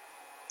 Mm-hmm.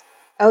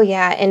 Oh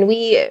yeah. And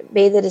we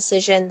made the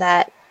decision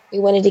that we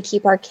wanted to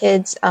keep our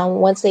kids,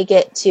 once they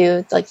get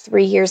to like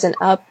 3 years and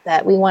up,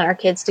 that we want our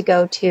kids to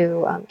go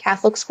to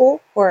Catholic school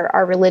for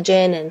our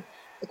religion and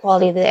the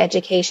quality of the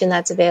education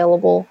that's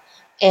available.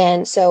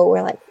 And so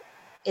we're like,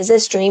 is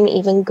this dream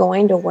even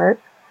going to work?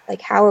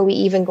 Like, how are we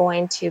even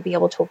going to be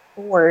able to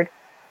afford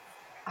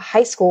a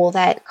high school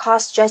that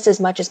costs just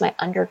as much as my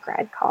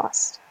undergrad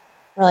cost?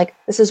 We're like,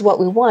 this is what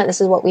we want.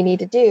 This is what we need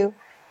to do.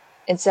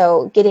 And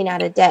so getting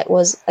out of debt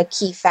was a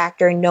key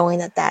factor in knowing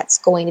that that's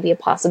going to be a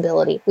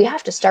possibility. We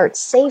have to start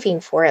saving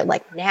for it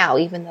like now,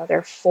 even though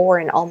they're 4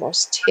 and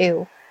almost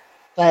 2.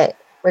 But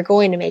we're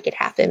going to make it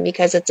happen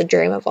because it's a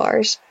dream of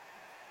ours.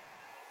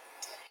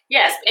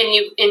 Yes,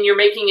 and you're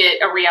making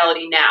it a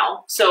reality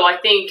now. So I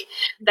think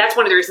that's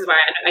one of the reasons why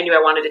I knew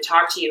I wanted to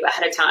talk to you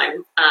ahead of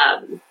time,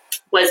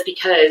 was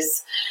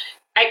because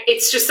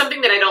it's just something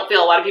that I don't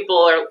feel a lot of people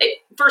are.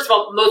 First of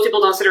all, most people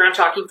don't sit around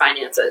talking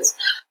finances.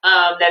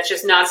 That's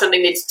just not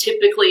something that's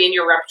typically in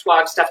your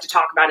repertoire of stuff to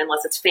talk about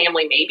unless it's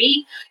family,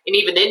 maybe. And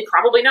even then,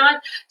 probably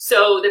not.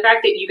 So the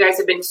fact that you guys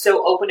have been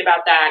so open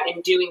about that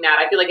and doing that,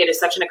 I feel like it is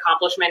such an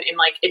accomplishment. And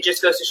like, it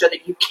just goes to show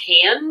that you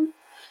can,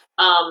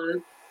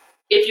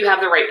 if you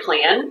have the right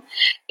plan.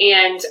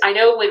 And I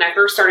know when I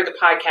first started the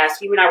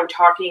podcast, you and I were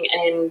talking,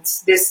 and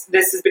this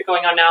has been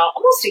going on now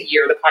almost a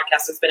year. The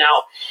podcast has been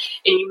out,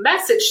 and you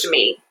messaged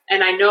me,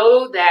 and I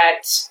know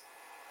that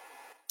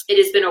it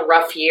has been a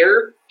rough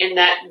year, and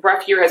that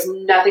rough year has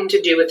nothing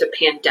to do with the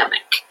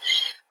pandemic.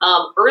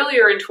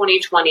 Earlier in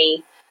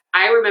 2020,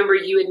 I remember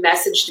you had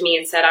messaged me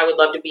and said, I would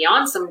love to be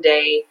on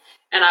someday,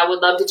 and I would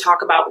love to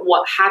talk about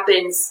what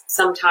happens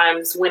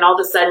sometimes when all of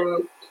a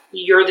sudden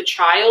you're the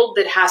child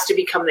that has to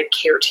become the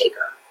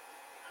caretaker.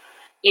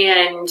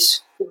 And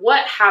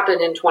what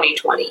happened in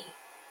 2020?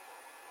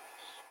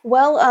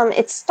 Well,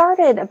 it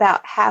started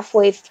about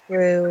halfway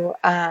through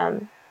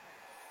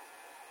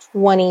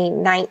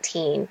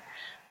 2019.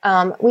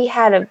 We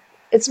had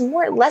it's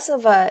less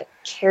of a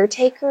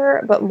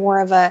caretaker, but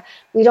more of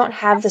we don't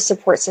have the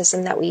support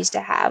system that we used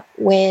to have.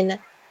 When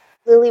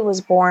Lily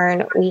was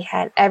born, we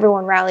had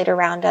everyone rallied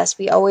around us.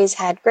 We always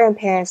had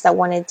grandparents that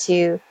wanted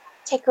to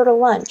take her to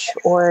lunch,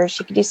 or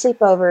she could do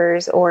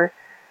sleepovers, or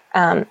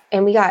and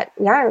we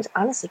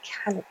honestly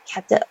kind of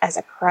kept it as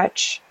a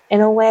crutch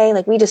in a way.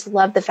 Like, we just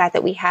loved the fact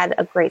that we had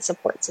a great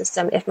support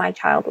system. If my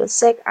child was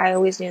sick, I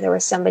always knew there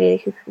was somebody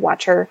who could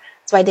watch her,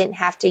 so I didn't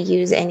have to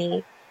use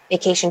any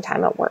vacation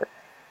time at work,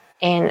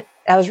 and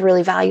that was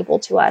really valuable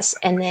to us.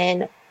 And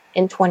then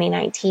in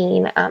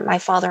 2019, my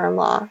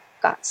father-in-law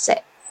got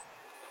sick,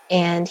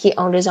 and he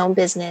owned his own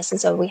business,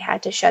 and so we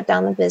had to shut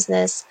down the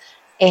business.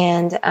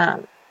 And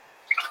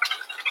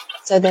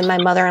so then my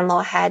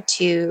mother-in-law had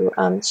to,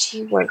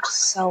 she worked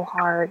so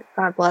hard,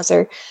 God bless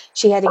her.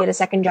 She had to get a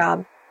second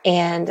job,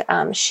 and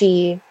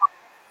she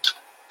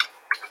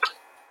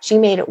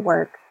made it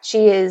work.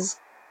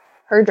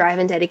 Her drive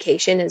and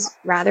dedication is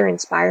rather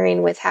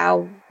inspiring with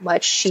how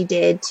much she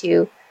did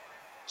to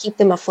keep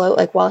them afloat,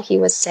 like while he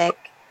was sick.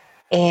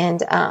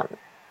 And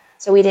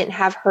so we didn't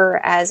have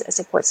her as a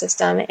support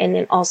system. And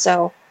then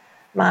also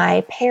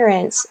my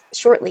parents,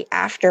 shortly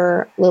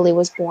after Lily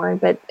was born,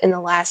 but in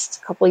the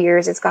last couple of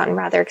years, it's gotten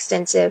rather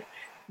extensive.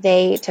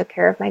 They took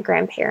care of my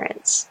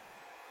grandparents,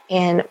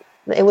 and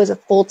it was a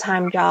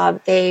full-time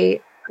job.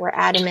 They were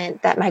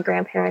adamant that my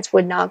grandparents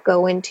would not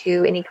go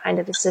into any kind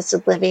of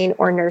assisted living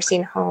or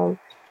nursing home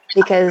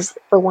because,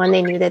 for one,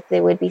 they knew that they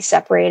would be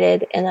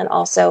separated, and then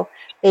also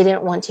they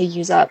didn't want to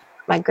use up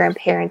my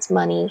grandparents'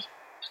 money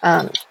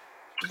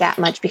that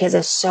much because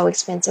it's so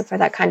expensive for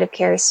that kind of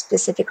care,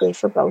 specifically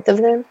for both of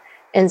them.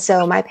 And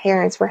so my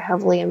parents were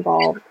heavily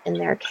involved in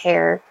their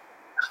care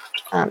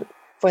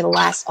for the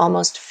last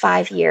almost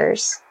 5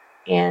 years.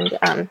 And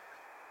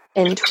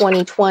in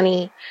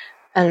 2020,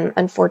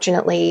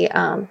 unfortunately,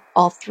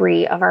 all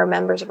 3 of our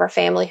members of our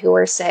family who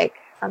were sick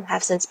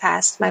have since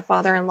passed. My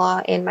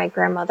father-in-law and my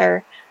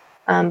grandmother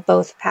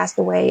both passed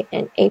away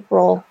in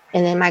April,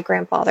 and then my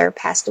grandfather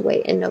passed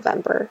away in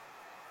November.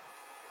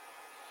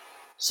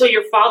 So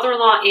your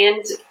father-in-law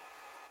and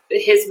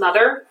his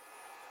mother?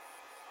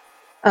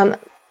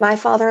 My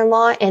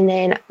father-in-law, and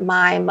then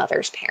my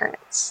mother's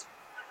parents.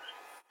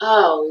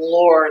 Oh,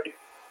 Lord.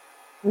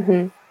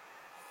 Mm-hmm.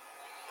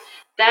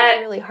 That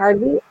really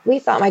hard. We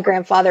thought my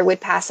grandfather would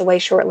pass away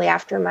shortly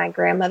after my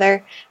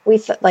grandmother. We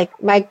thought,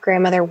 like, my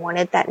grandmother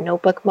wanted that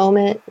Notebook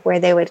moment where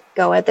they would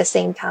go at the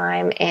same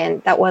time,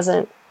 and that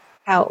wasn't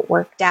how it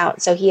worked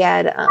out. So he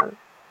had a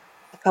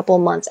couple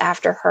months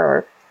after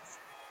her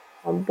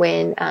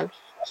when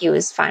he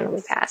was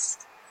finally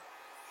passed.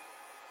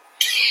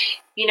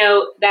 You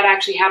know, that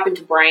actually happened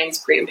to Brian's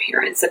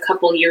grandparents a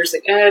couple years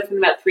ago,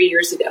 about 3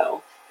 years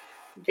ago.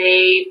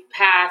 They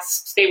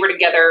passed, they were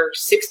together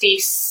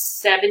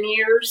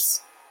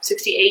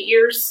 68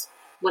 years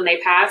when they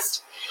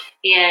passed.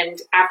 And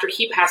after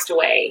he passed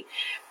away,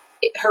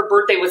 her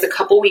birthday was a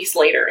couple weeks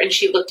later. And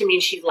she looked at me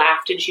and she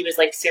laughed and she was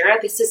like, Sarah,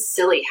 this is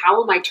silly.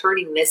 How am I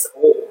turning this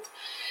old?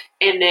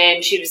 And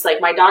then she was like,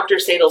 my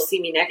doctors say they'll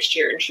see me next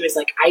year. And she was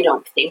like, I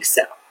don't think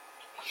so.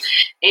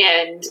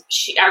 And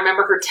I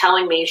remember her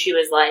telling me, she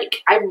was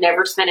like, I've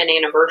never spent an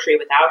anniversary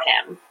without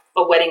him,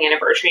 a wedding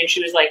anniversary. And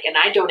she was like, and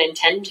I don't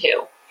intend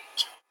to.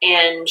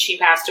 And she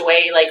passed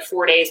away like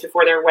 4 days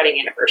before their wedding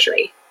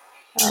anniversary.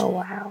 Oh,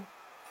 wow.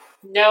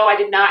 No, I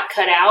did not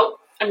cut out.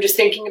 I'm just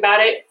thinking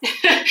about it.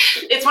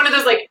 It's one of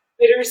those, like,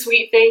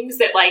 bittersweet things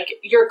that like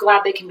you're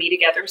glad they can be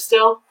together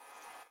still,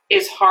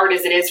 as hard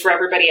as it is for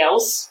everybody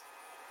else.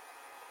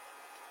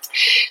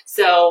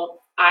 So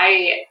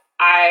I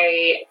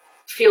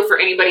feel for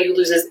anybody who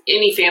loses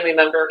any family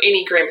member,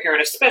 any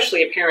grandparent,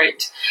 especially a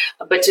parent,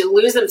 but to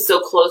lose them so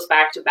close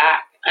back to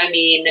back. I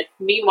mean,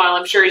 meanwhile,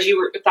 I'm sure as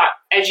you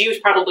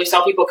probably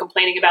saw people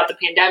complaining about the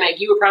pandemic,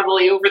 you were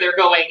probably over there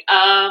going,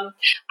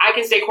 I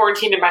can stay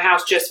quarantined in my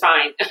house just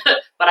fine,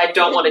 but I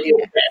don't want to deal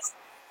with this.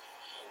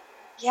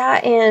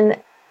 Yeah,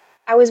 and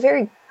I was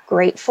very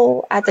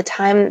grateful at the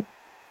time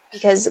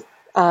because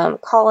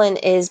Colin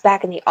is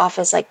back in the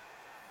office, like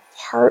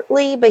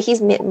partly, but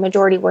he's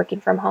majority working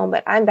from home,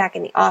 but I'm back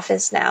in the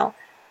office now.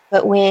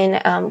 But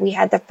when we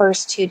had the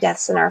first 2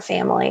 deaths in our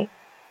family,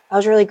 I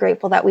was really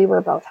grateful that we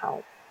were both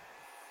home.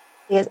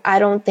 Because I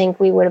don't think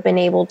we would have been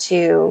able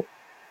to,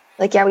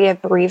 like, yeah, we have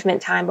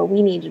bereavement time, but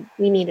we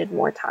needed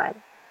more time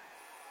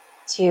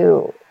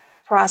to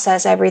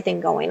process everything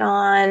going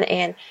on.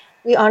 And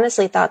we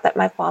honestly thought that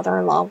my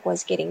father-in-law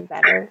was getting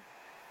better.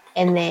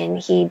 And then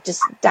he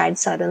just died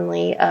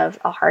suddenly of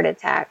a heart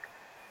attack,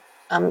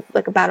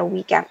 like about a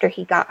week after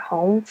he got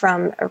home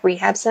from a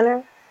rehab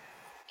center.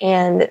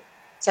 And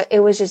so it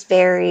was just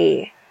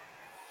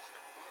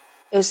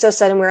it was so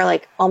sudden. We were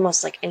like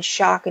almost like in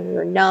shock, and we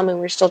were numb, and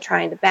we were still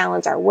trying to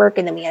balance our work.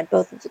 And then we had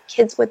both of the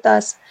kids with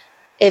us.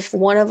 If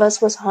one of us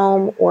was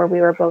home or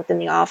we were both in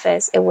the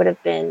office, it would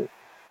have been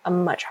a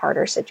much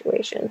harder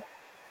situation.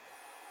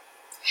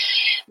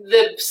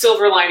 The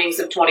silver linings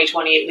of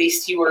 2020, at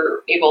least you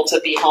were able to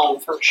be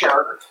home for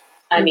sure.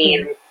 I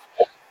mean,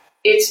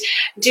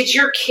 did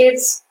your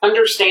kids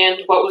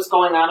understand what was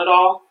going on at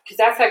all? Because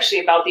that's actually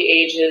about the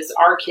ages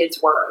our kids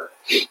were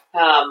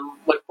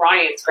when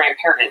Brian's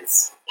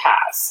grandparents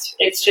passed.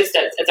 It's just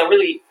it's a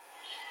really,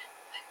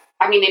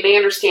 I mean, they may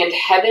understand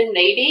heaven,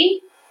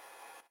 maybe.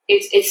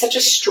 It's such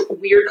a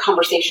weird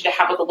conversation to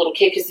have with a little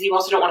kid because you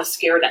also don't want to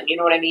scare them. You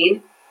know what I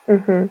mean?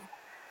 Mm-hmm.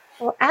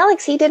 Well,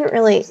 Alex, he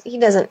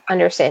doesn't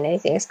understand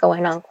anything that's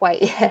going on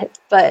quite yet,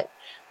 but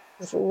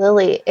with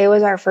Lily, it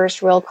was our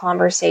first real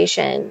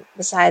conversation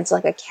besides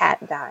like a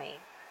cat dying,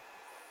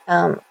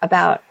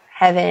 about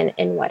heaven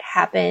and what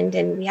happened.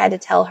 And we had to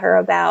tell her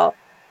about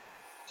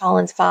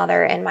Colin's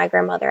father and my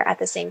grandmother at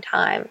the same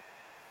time.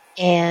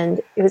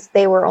 And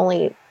they were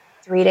only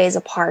 3 days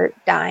apart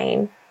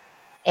dying.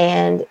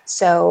 And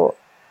so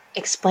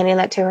explaining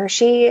that to her,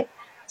 she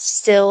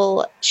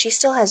still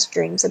has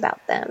dreams about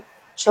them.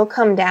 She'll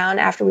come down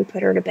after we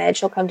put her to bed.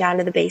 She'll come down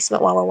to the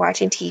basement while we're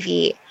watching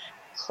TV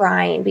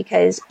crying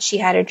because she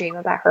had a dream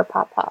about her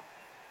pop.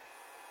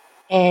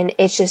 And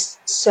it's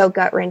just so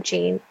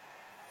gut-wrenching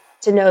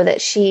to know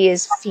that she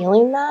is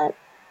feeling that.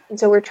 And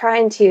so we're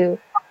trying to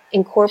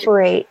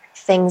incorporate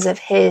things of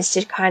his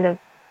to kind of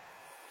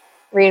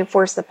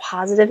reinforce the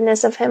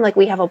positiveness of him. Like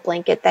we have a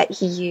blanket that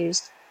he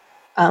used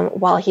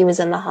while he was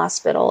in the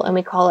hospital, and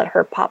we call it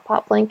her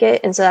pop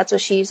blanket. And so that's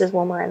what she uses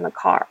when we're in the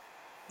car.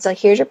 It's like,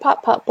 here's your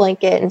pop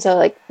blanket. And so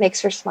like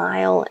makes her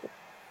smile.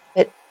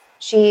 But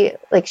she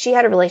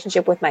had a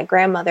relationship with my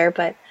grandmother,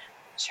 but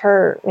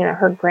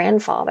her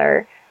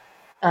grandfather,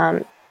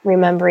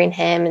 remembering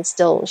him, and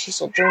she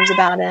still dreams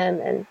about him,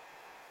 and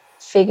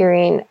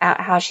figuring out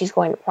how she's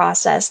going to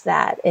process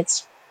that.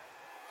 It's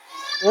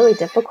really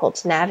difficult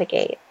to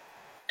navigate.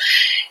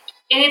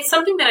 And it's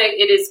something that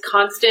it is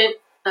constant.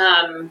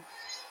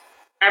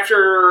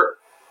 After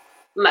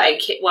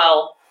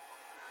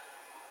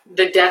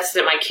the deaths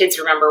that my kids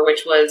remember,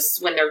 which was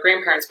when their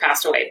grandparents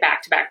passed away,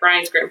 back to back,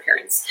 Brian's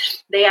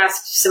grandparents, they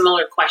asked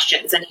similar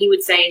questions, and he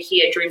would say he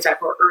had dreams about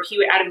her, or he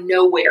would out of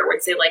nowhere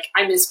would say like,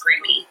 I miss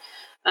Grammy.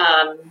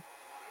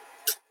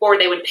 Or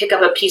they would pick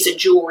up a piece of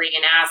jewelry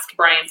and ask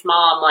Brian's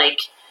mom, like,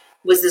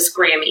 was this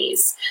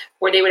Grammy's?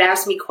 Or they would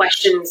ask me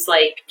questions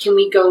like, can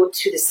we go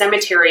to the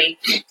cemetery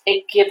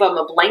and give them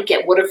a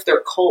blanket? What if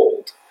they're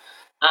cold?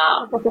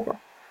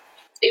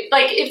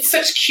 It's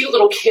such cute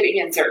little kid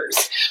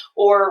answers.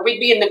 Or we'd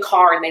be in the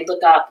car and they'd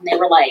look up and they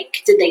were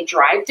like, did they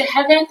drive to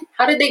heaven?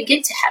 How did they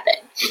get to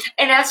heaven?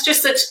 And that's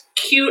just such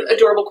cute,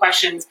 adorable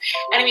questions.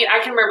 And I mean, I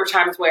can remember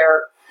times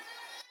where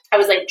I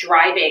was like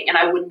driving and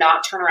I would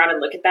not turn around and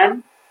look at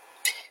them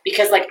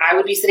because like I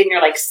would be sitting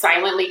there like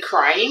silently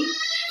crying.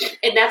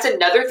 And that's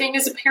another thing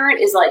as a parent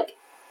is like,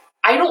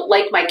 I don't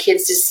like my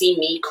kids to see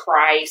me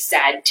cry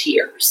sad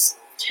tears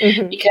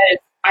because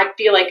I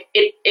feel like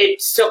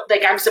it's so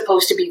like I'm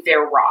supposed to be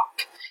their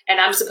rock and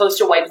I'm supposed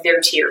to wipe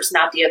their tears,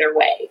 not the other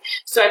way.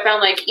 So I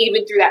found like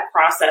even through that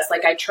process,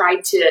 like I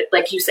tried to,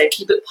 like you said,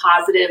 keep it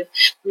positive,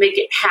 make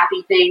it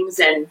happy things.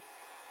 And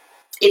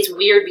it's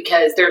weird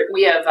because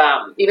we have,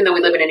 even though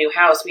we live in a new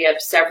house, we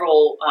have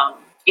several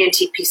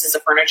antique pieces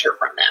of furniture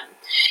from them.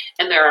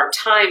 And there are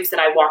times that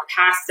I walk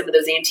past some of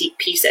those antique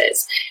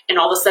pieces and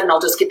all of a sudden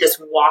I'll just get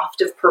this waft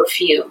of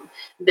perfume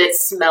that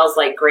smells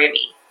like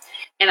Grammy.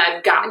 And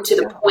I've gotten to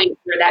the point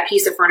where that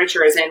piece of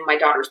furniture is in my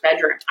daughter's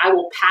bedroom. I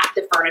will pat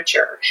the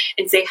furniture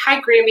and say, hi,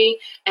 Grammy,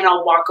 and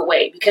I'll walk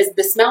away because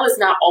the smell is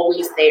not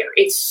always there.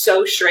 It's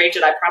so strange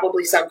that I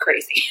probably sound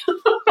crazy.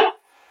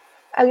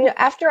 I mean,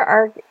 after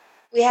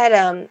We had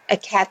a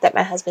cat that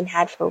my husband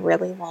had for a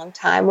really long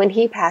time. When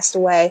he passed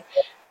away,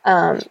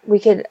 we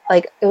could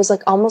like it was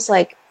like almost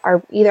like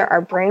either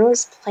our brain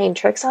was playing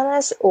tricks on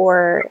us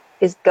or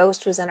his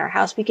ghost was in our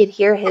house. We could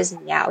hear his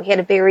meow. He had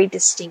a very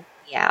distinct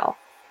meow,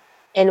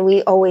 and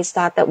we always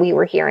thought that we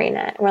were hearing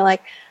it. And we're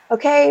like,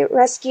 okay,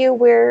 rescue,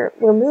 we're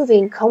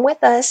moving. Come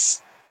with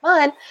us. Come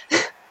on.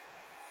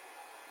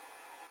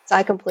 So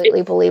I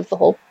completely believe the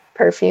whole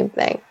perfume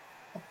thing.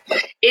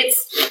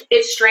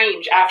 It's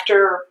strange.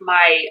 After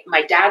my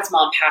dad's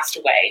mom passed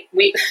away,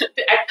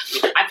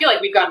 I feel like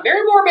we've gone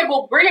very morbid.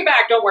 We'll bring it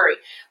back. Don't worry.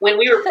 When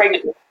we were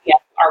pregnant with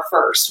our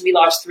first, we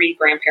lost 3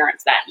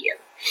 grandparents that year.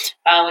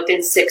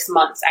 Within 6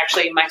 months,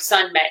 actually, my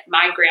son met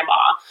my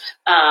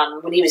grandma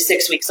when he was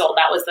 6 weeks old.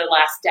 That was the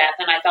last death,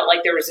 and I felt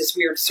like there was this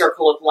weird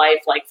circle of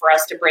life. Like for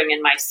us to bring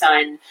in my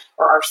son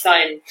or our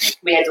son,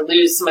 we had to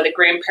lose some of the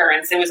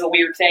grandparents. It was a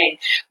weird thing.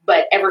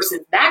 But ever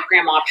since that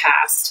grandma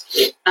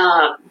passed,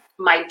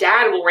 my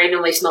dad will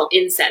randomly smell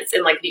incense,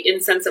 and like the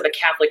incense of a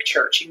Catholic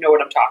church. You know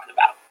what I'm talking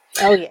about?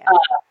 Oh yeah.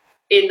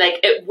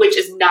 Which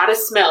is not a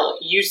smell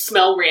you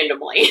smell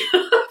randomly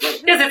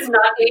because it's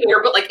not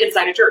anywhere but like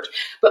inside a church.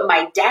 But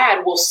my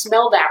dad will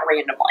smell that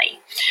randomly.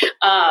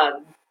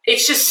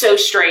 It's just so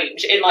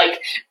strange. And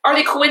like, are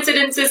they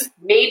coincidences?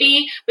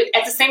 Maybe, but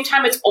at the same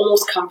time, it's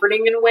almost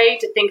comforting in a way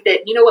to think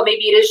that, you know what,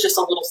 maybe it is just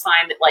a little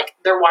sign that like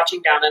they're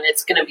watching down and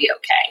it's going to be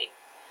okay.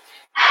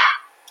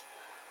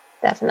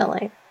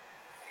 Definitely.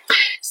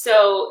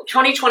 So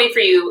 2020 for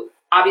you,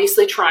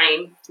 obviously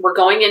trying. We're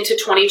going into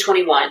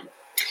 2021.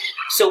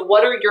 So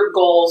what are your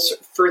goals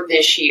for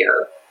this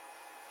year?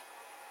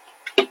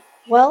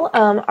 Well,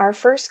 our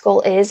first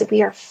goal is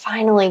we are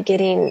finally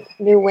getting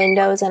new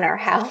windows in our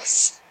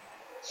house.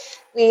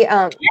 We,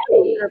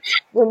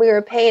 when we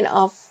were paying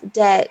off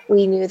debt,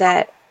 we knew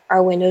that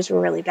our windows were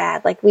really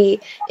bad. Like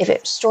if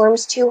it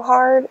storms too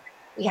hard,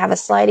 we have a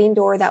sliding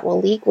door that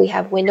will leak. We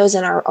have windows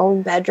in our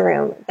own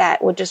bedroom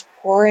that would just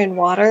pour in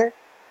water.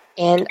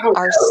 And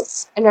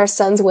our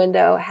son's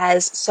window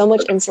has so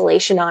much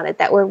insulation on it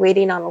that we're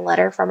waiting on a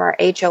letter from our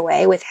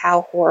HOA with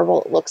how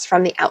horrible it looks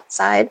from the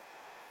outside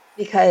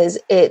because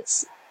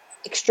it's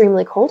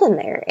extremely cold in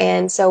there.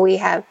 And so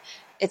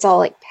it's all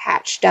like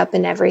patched up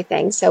and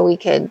everything. So we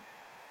could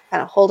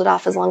kind of hold it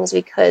off as long as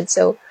we could.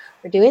 So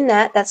we're doing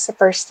that. That's the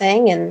first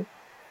thing. And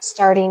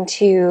starting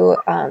to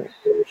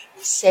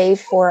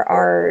save for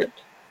our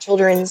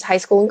children's high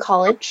school and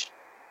college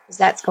because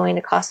that's going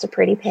to cost a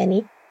pretty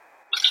penny.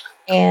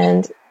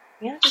 And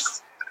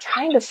just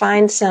trying to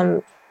find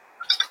some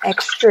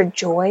extra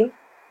joy.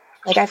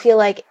 Like I feel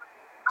like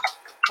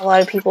a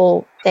lot of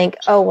people think,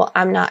 oh, well,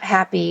 I'm not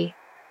happy.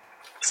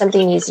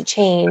 Something needs to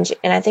change.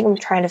 And I think I'm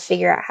trying to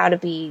figure out how to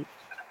be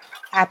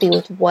happy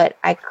with what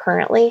I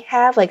currently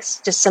have. Like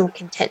just some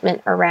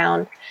contentment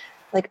around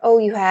like, oh,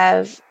 you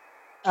have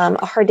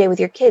a hard day with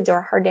your kids or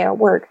a hard day at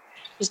work.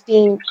 Just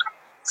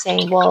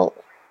saying, well,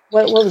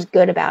 what was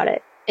good about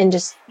it? And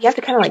just, you have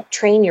to kind of like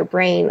train your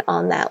brain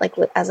on that, like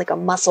as like a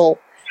muscle,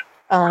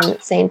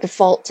 saying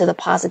default to the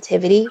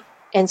positivity.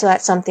 And so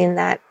that's something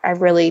that I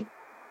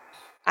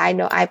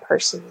know I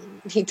personally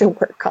need to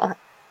work on.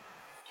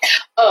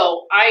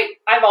 Oh,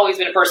 I've always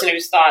been a person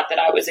who's thought that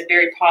I was a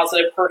very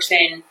positive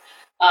person.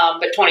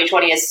 But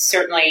 2020 has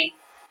certainly,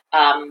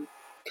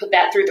 put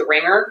that through the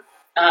ringer.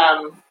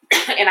 And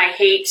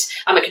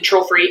I'm a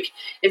control freak.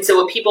 And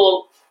so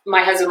when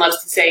my husband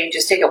loves to say,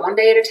 just take it one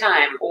day at a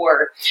time,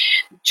 or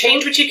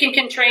change what you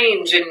can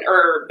change,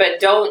 but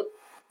don't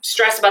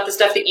stress about the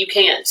stuff that you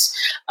can't.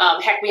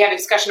 Heck, we had a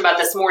discussion about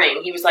this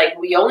morning. He was like,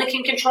 we only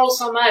can control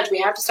so much. We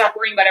have to stop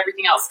worrying about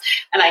everything else.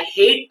 And I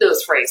hate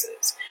those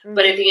phrases. Mm-hmm.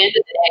 But at the end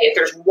of the day, if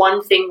there's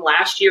one thing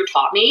last year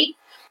taught me,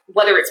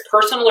 whether it's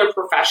personal or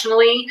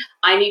professionally,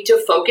 I need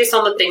to focus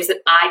on the things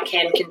that I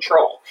can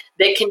control.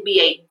 That can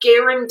be a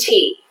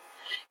guarantee.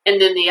 And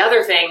then the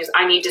other thing is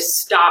I need to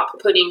stop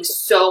putting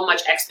so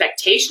much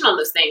expectation on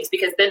those things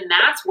because then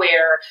that's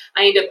where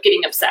I end up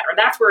getting upset or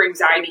that's where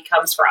anxiety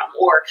comes from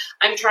or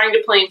I'm trying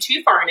to plan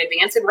too far in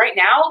advance. And right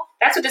now,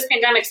 that's what this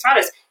pandemic's taught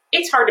us.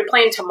 It's hard to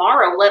plan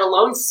tomorrow, let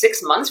alone 6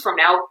 months from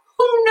now.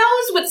 Who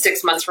knows what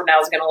 6 months from now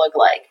is going to look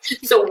like?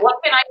 So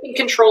what can I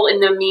control in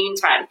the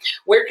meantime?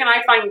 Where can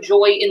I find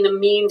joy in the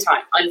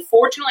meantime?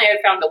 Unfortunately, I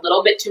found a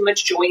little bit too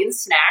much joy in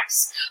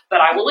snacks,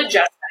 but I will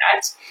adjust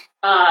that.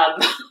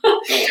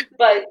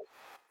 But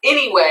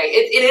anyway,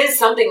 it is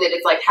something that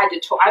it's like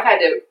I've had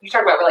to, you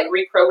talk about like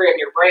reprogram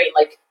your brain.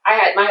 Like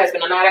my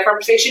husband and I had a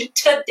conversation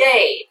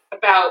today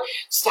about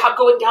stop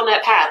going down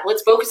that path.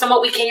 Let's focus on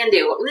what we can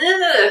do.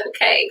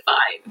 Okay,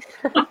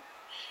 fine.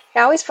 I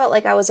always felt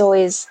like I was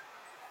always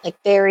like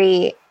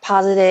very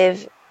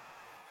positive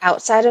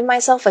outside of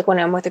myself. Like when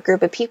I'm with a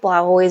group of people,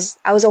 I was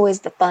always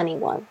the funny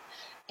one.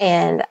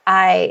 And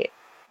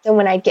then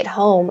when I'd get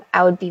home,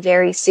 I would be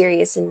very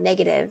serious and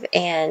negative,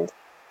 and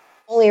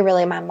only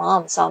really my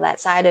mom saw that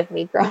side of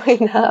me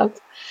growing up.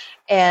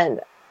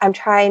 And I'm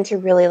trying to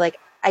really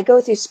I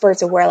go through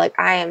spurts of where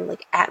I am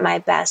at my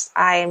best.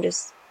 I am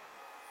just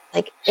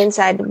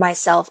inside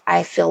myself,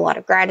 I feel a lot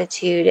of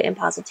gratitude and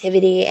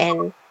positivity.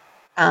 And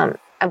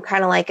I'm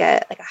kind of like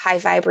a high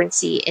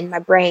vibrancy in my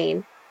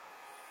brain,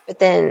 but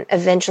then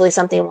eventually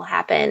something will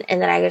happen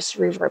and then I just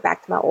revert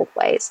back to my old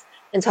ways.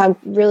 And so I'm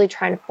really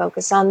trying to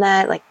focus on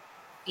that, like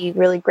be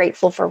really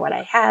grateful for what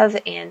I have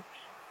and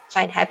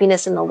find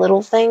happiness in the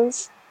little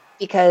things,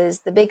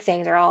 because the big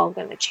things are all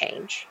going to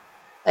change,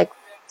 like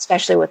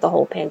especially with the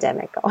whole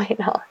pandemic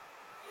going on.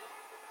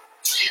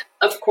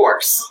 Of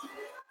course.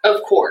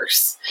 Of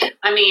course.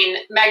 I mean,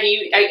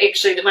 Maggie,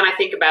 actually, when I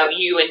think about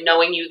you and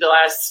knowing you the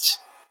last,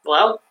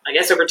 well, I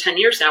guess over 10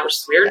 years now, which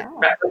is weird,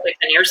 about like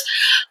 10 years,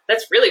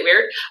 that's really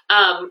weird.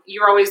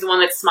 You're always the one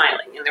that's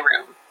smiling in the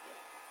room.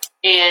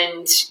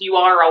 And you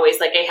are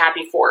always like a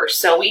happy force.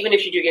 So even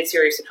if you do get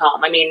serious at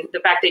home, I mean, the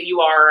fact that you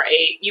are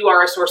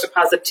a source of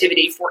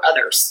positivity for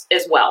others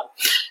as well.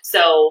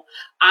 So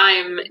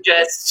I'm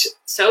just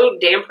so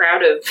damn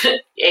proud of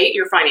A,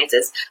 your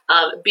finances,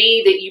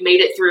 B, that you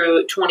made it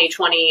through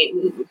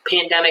 2020,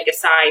 pandemic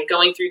aside.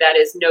 Going through that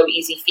is no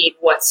easy feat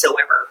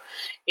whatsoever.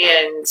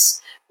 And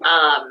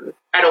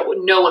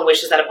no one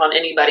wishes that upon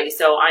anybody.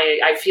 So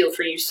I feel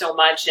for you so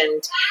much.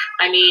 And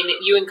I mean,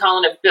 you and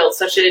Colin have built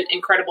such an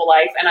incredible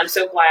life. And I'm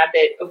so glad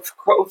that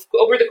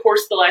over the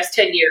course of the last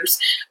 10 years,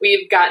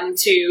 we've gotten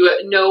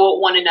to know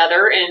one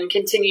another and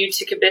continue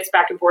to kibitz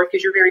back and forth,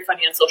 because you're very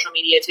funny on social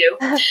media too.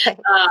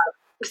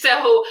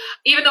 So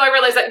even though I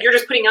realize that you're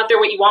just putting out there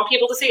what you want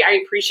people to see,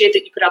 I appreciate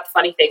that you put out the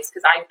funny things,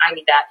 because I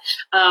need that.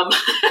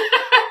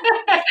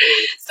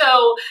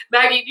 So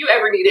Maggie, if you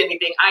ever need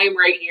anything, I am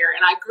right here,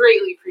 and I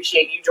greatly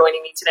appreciate you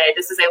joining me today.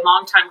 This is a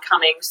long time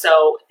coming,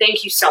 so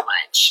thank you so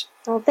much.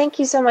 Well, thank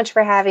you so much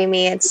for having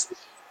me. It's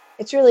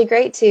really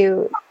great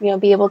to,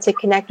 be able to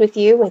connect with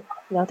you, with,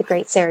 the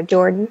great Sarah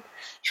Jordan.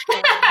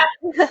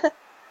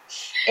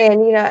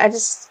 And,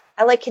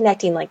 I like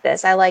connecting like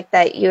this. I like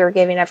that you're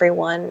giving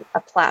everyone a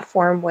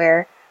platform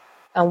where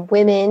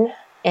women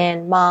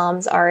and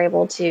moms are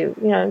able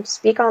to,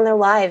 speak on their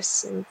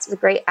lives. And it's a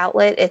great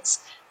outlet.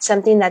 It's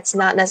something that's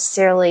not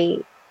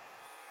necessarily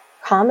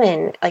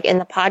common, like in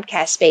the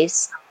podcast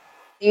space.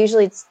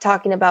 Usually it's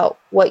talking about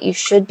what you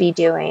should be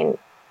doing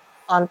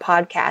on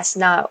podcasts,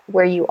 not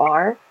where you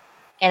are.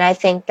 And I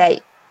think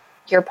that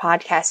your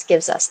podcast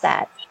gives us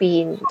that,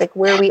 being like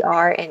where we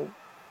are and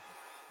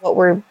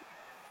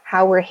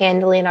how we're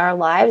handling our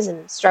lives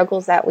and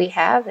struggles that we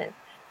have. And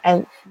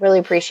I really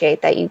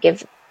appreciate that you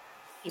give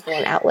people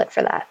an outlet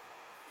for that.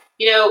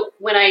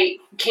 When I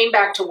came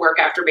back to work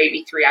after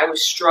baby 3, I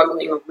was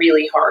struggling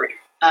really hard.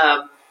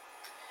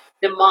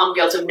 The mom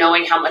guilt of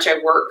knowing how much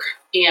I work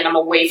and I'm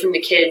away from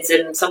the kids,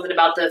 and something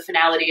about the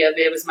finality of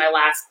it was my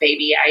last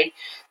baby. I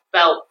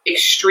felt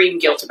extreme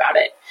guilt about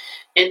it.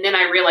 And then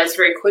I realized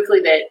very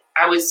quickly that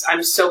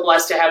I'm so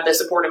blessed to have the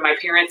support of my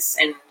parents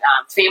and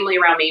family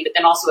around me, but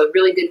then also a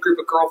really good group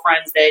of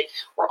girlfriends that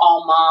were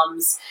all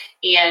moms.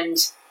 And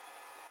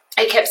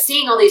I kept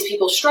seeing all these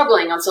people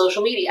struggling on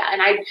social media,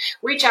 and I'd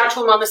reach out to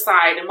them on the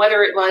side, and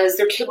whether it was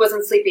their kid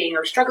wasn't sleeping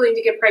or struggling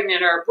to get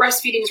pregnant or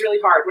breastfeeding is really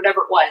hard,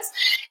 whatever it was.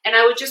 And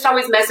I would just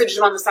always message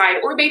them on the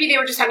side, or maybe they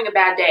were just having a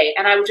bad day.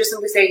 And I would just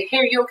simply say, hey,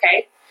 are you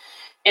okay?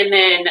 And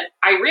then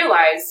I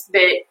realized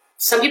that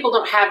some people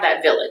don't have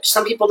that village.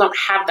 Some people don't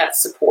have that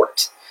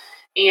support.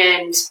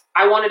 And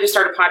I wanted to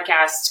start a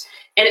podcast.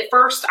 And at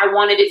first I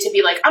wanted it to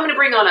be like, I'm going to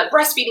bring on a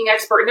breastfeeding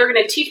expert and they're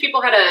going to teach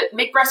people how to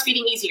make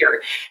breastfeeding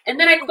easier. And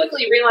then I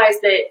quickly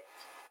realized that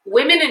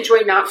women enjoy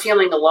not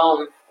feeling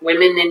alone.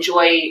 Women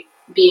enjoy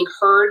being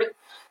heard,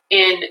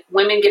 and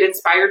women get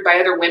inspired by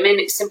other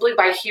women simply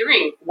by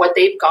hearing what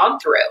they've gone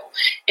through.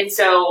 And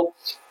so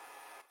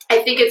I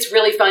think it's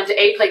really fun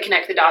to play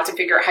connect the dots and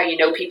figure out how you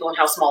know people and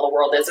how small the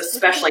world is,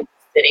 especially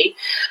city.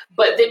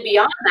 But then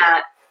beyond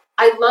that,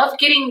 I love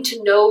getting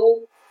to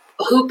know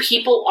who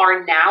people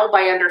are now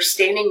by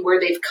understanding where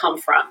they've come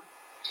from.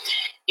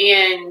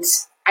 And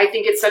I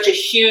think it's such a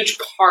huge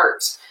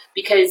part,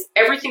 because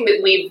everything that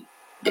we've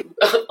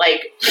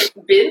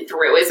been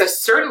through is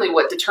certainly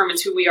what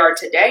determines who we are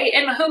today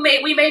and who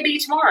we may be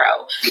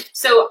tomorrow.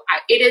 So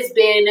it has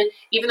been,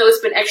 even though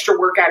it's been extra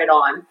work added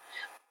on,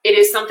 it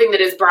is something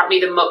that has brought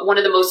me one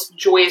of the most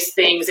joyous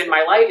things in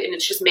my life, and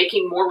it's just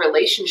making more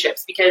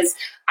relationships, because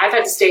I've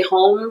had to stay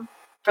home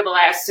for the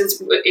last,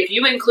 if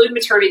you include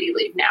maternity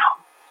leave now,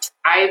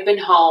 I've been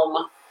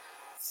home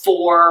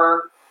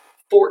for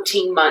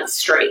 14 months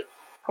straight.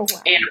 Oh,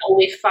 wow. And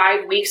only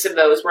 5 weeks of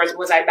those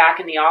was I back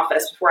in the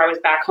office before I was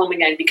back home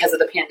again because of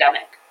the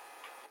pandemic.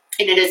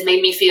 And it has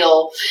made me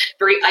feel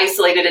very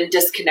isolated and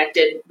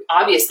disconnected.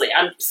 Obviously,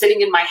 I'm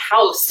sitting in my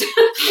house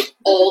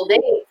all day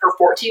for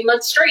 14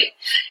 months straight,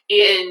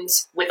 and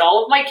with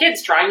all of my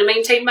kids trying to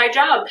maintain my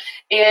job.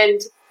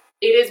 And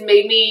it has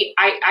made me,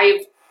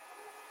 I've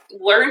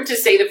learned to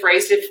say the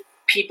phrase to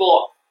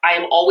people, I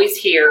am always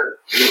here.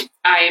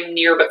 I am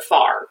near but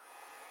far.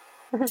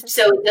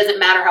 So it doesn't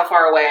matter how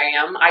far away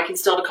I am. I can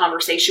still have a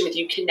conversation with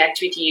you,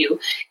 connect with you.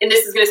 And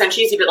this is going to sound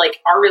cheesy, but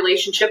our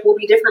relationship will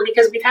be different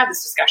because we've had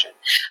this discussion.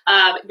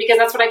 Because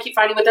that's what I keep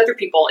finding with other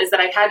people, is that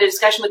I've had a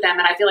discussion with them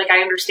and I feel like I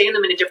understand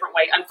them in a different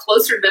way. I'm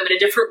closer to them in a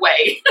different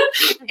way.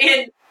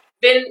 And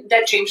then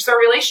that changes our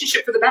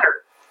relationship for the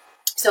better.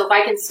 So if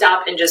I can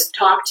stop and just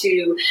talk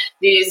to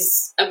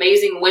these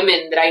amazing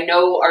women that I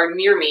know are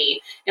near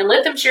me and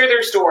let them share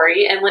their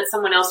story and let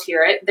someone else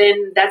hear it,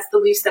 then that's the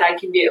least that I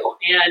can do.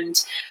 And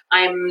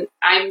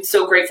I'm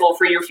so grateful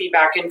for your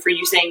feedback and for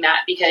you saying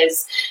that,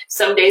 because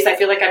some days I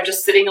feel like I'm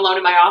just sitting alone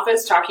in my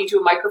office talking to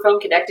a microphone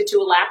connected to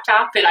a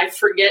laptop, and I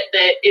forget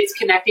that it's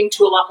connecting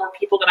to a lot more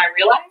people than I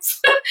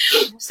realize.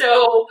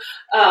 So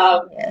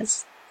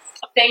Yes.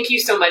 thank you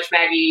so much,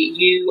 Maggie.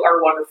 You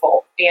are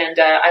wonderful, and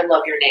I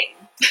love your name.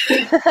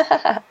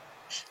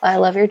 I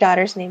love your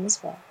daughter's name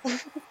as well.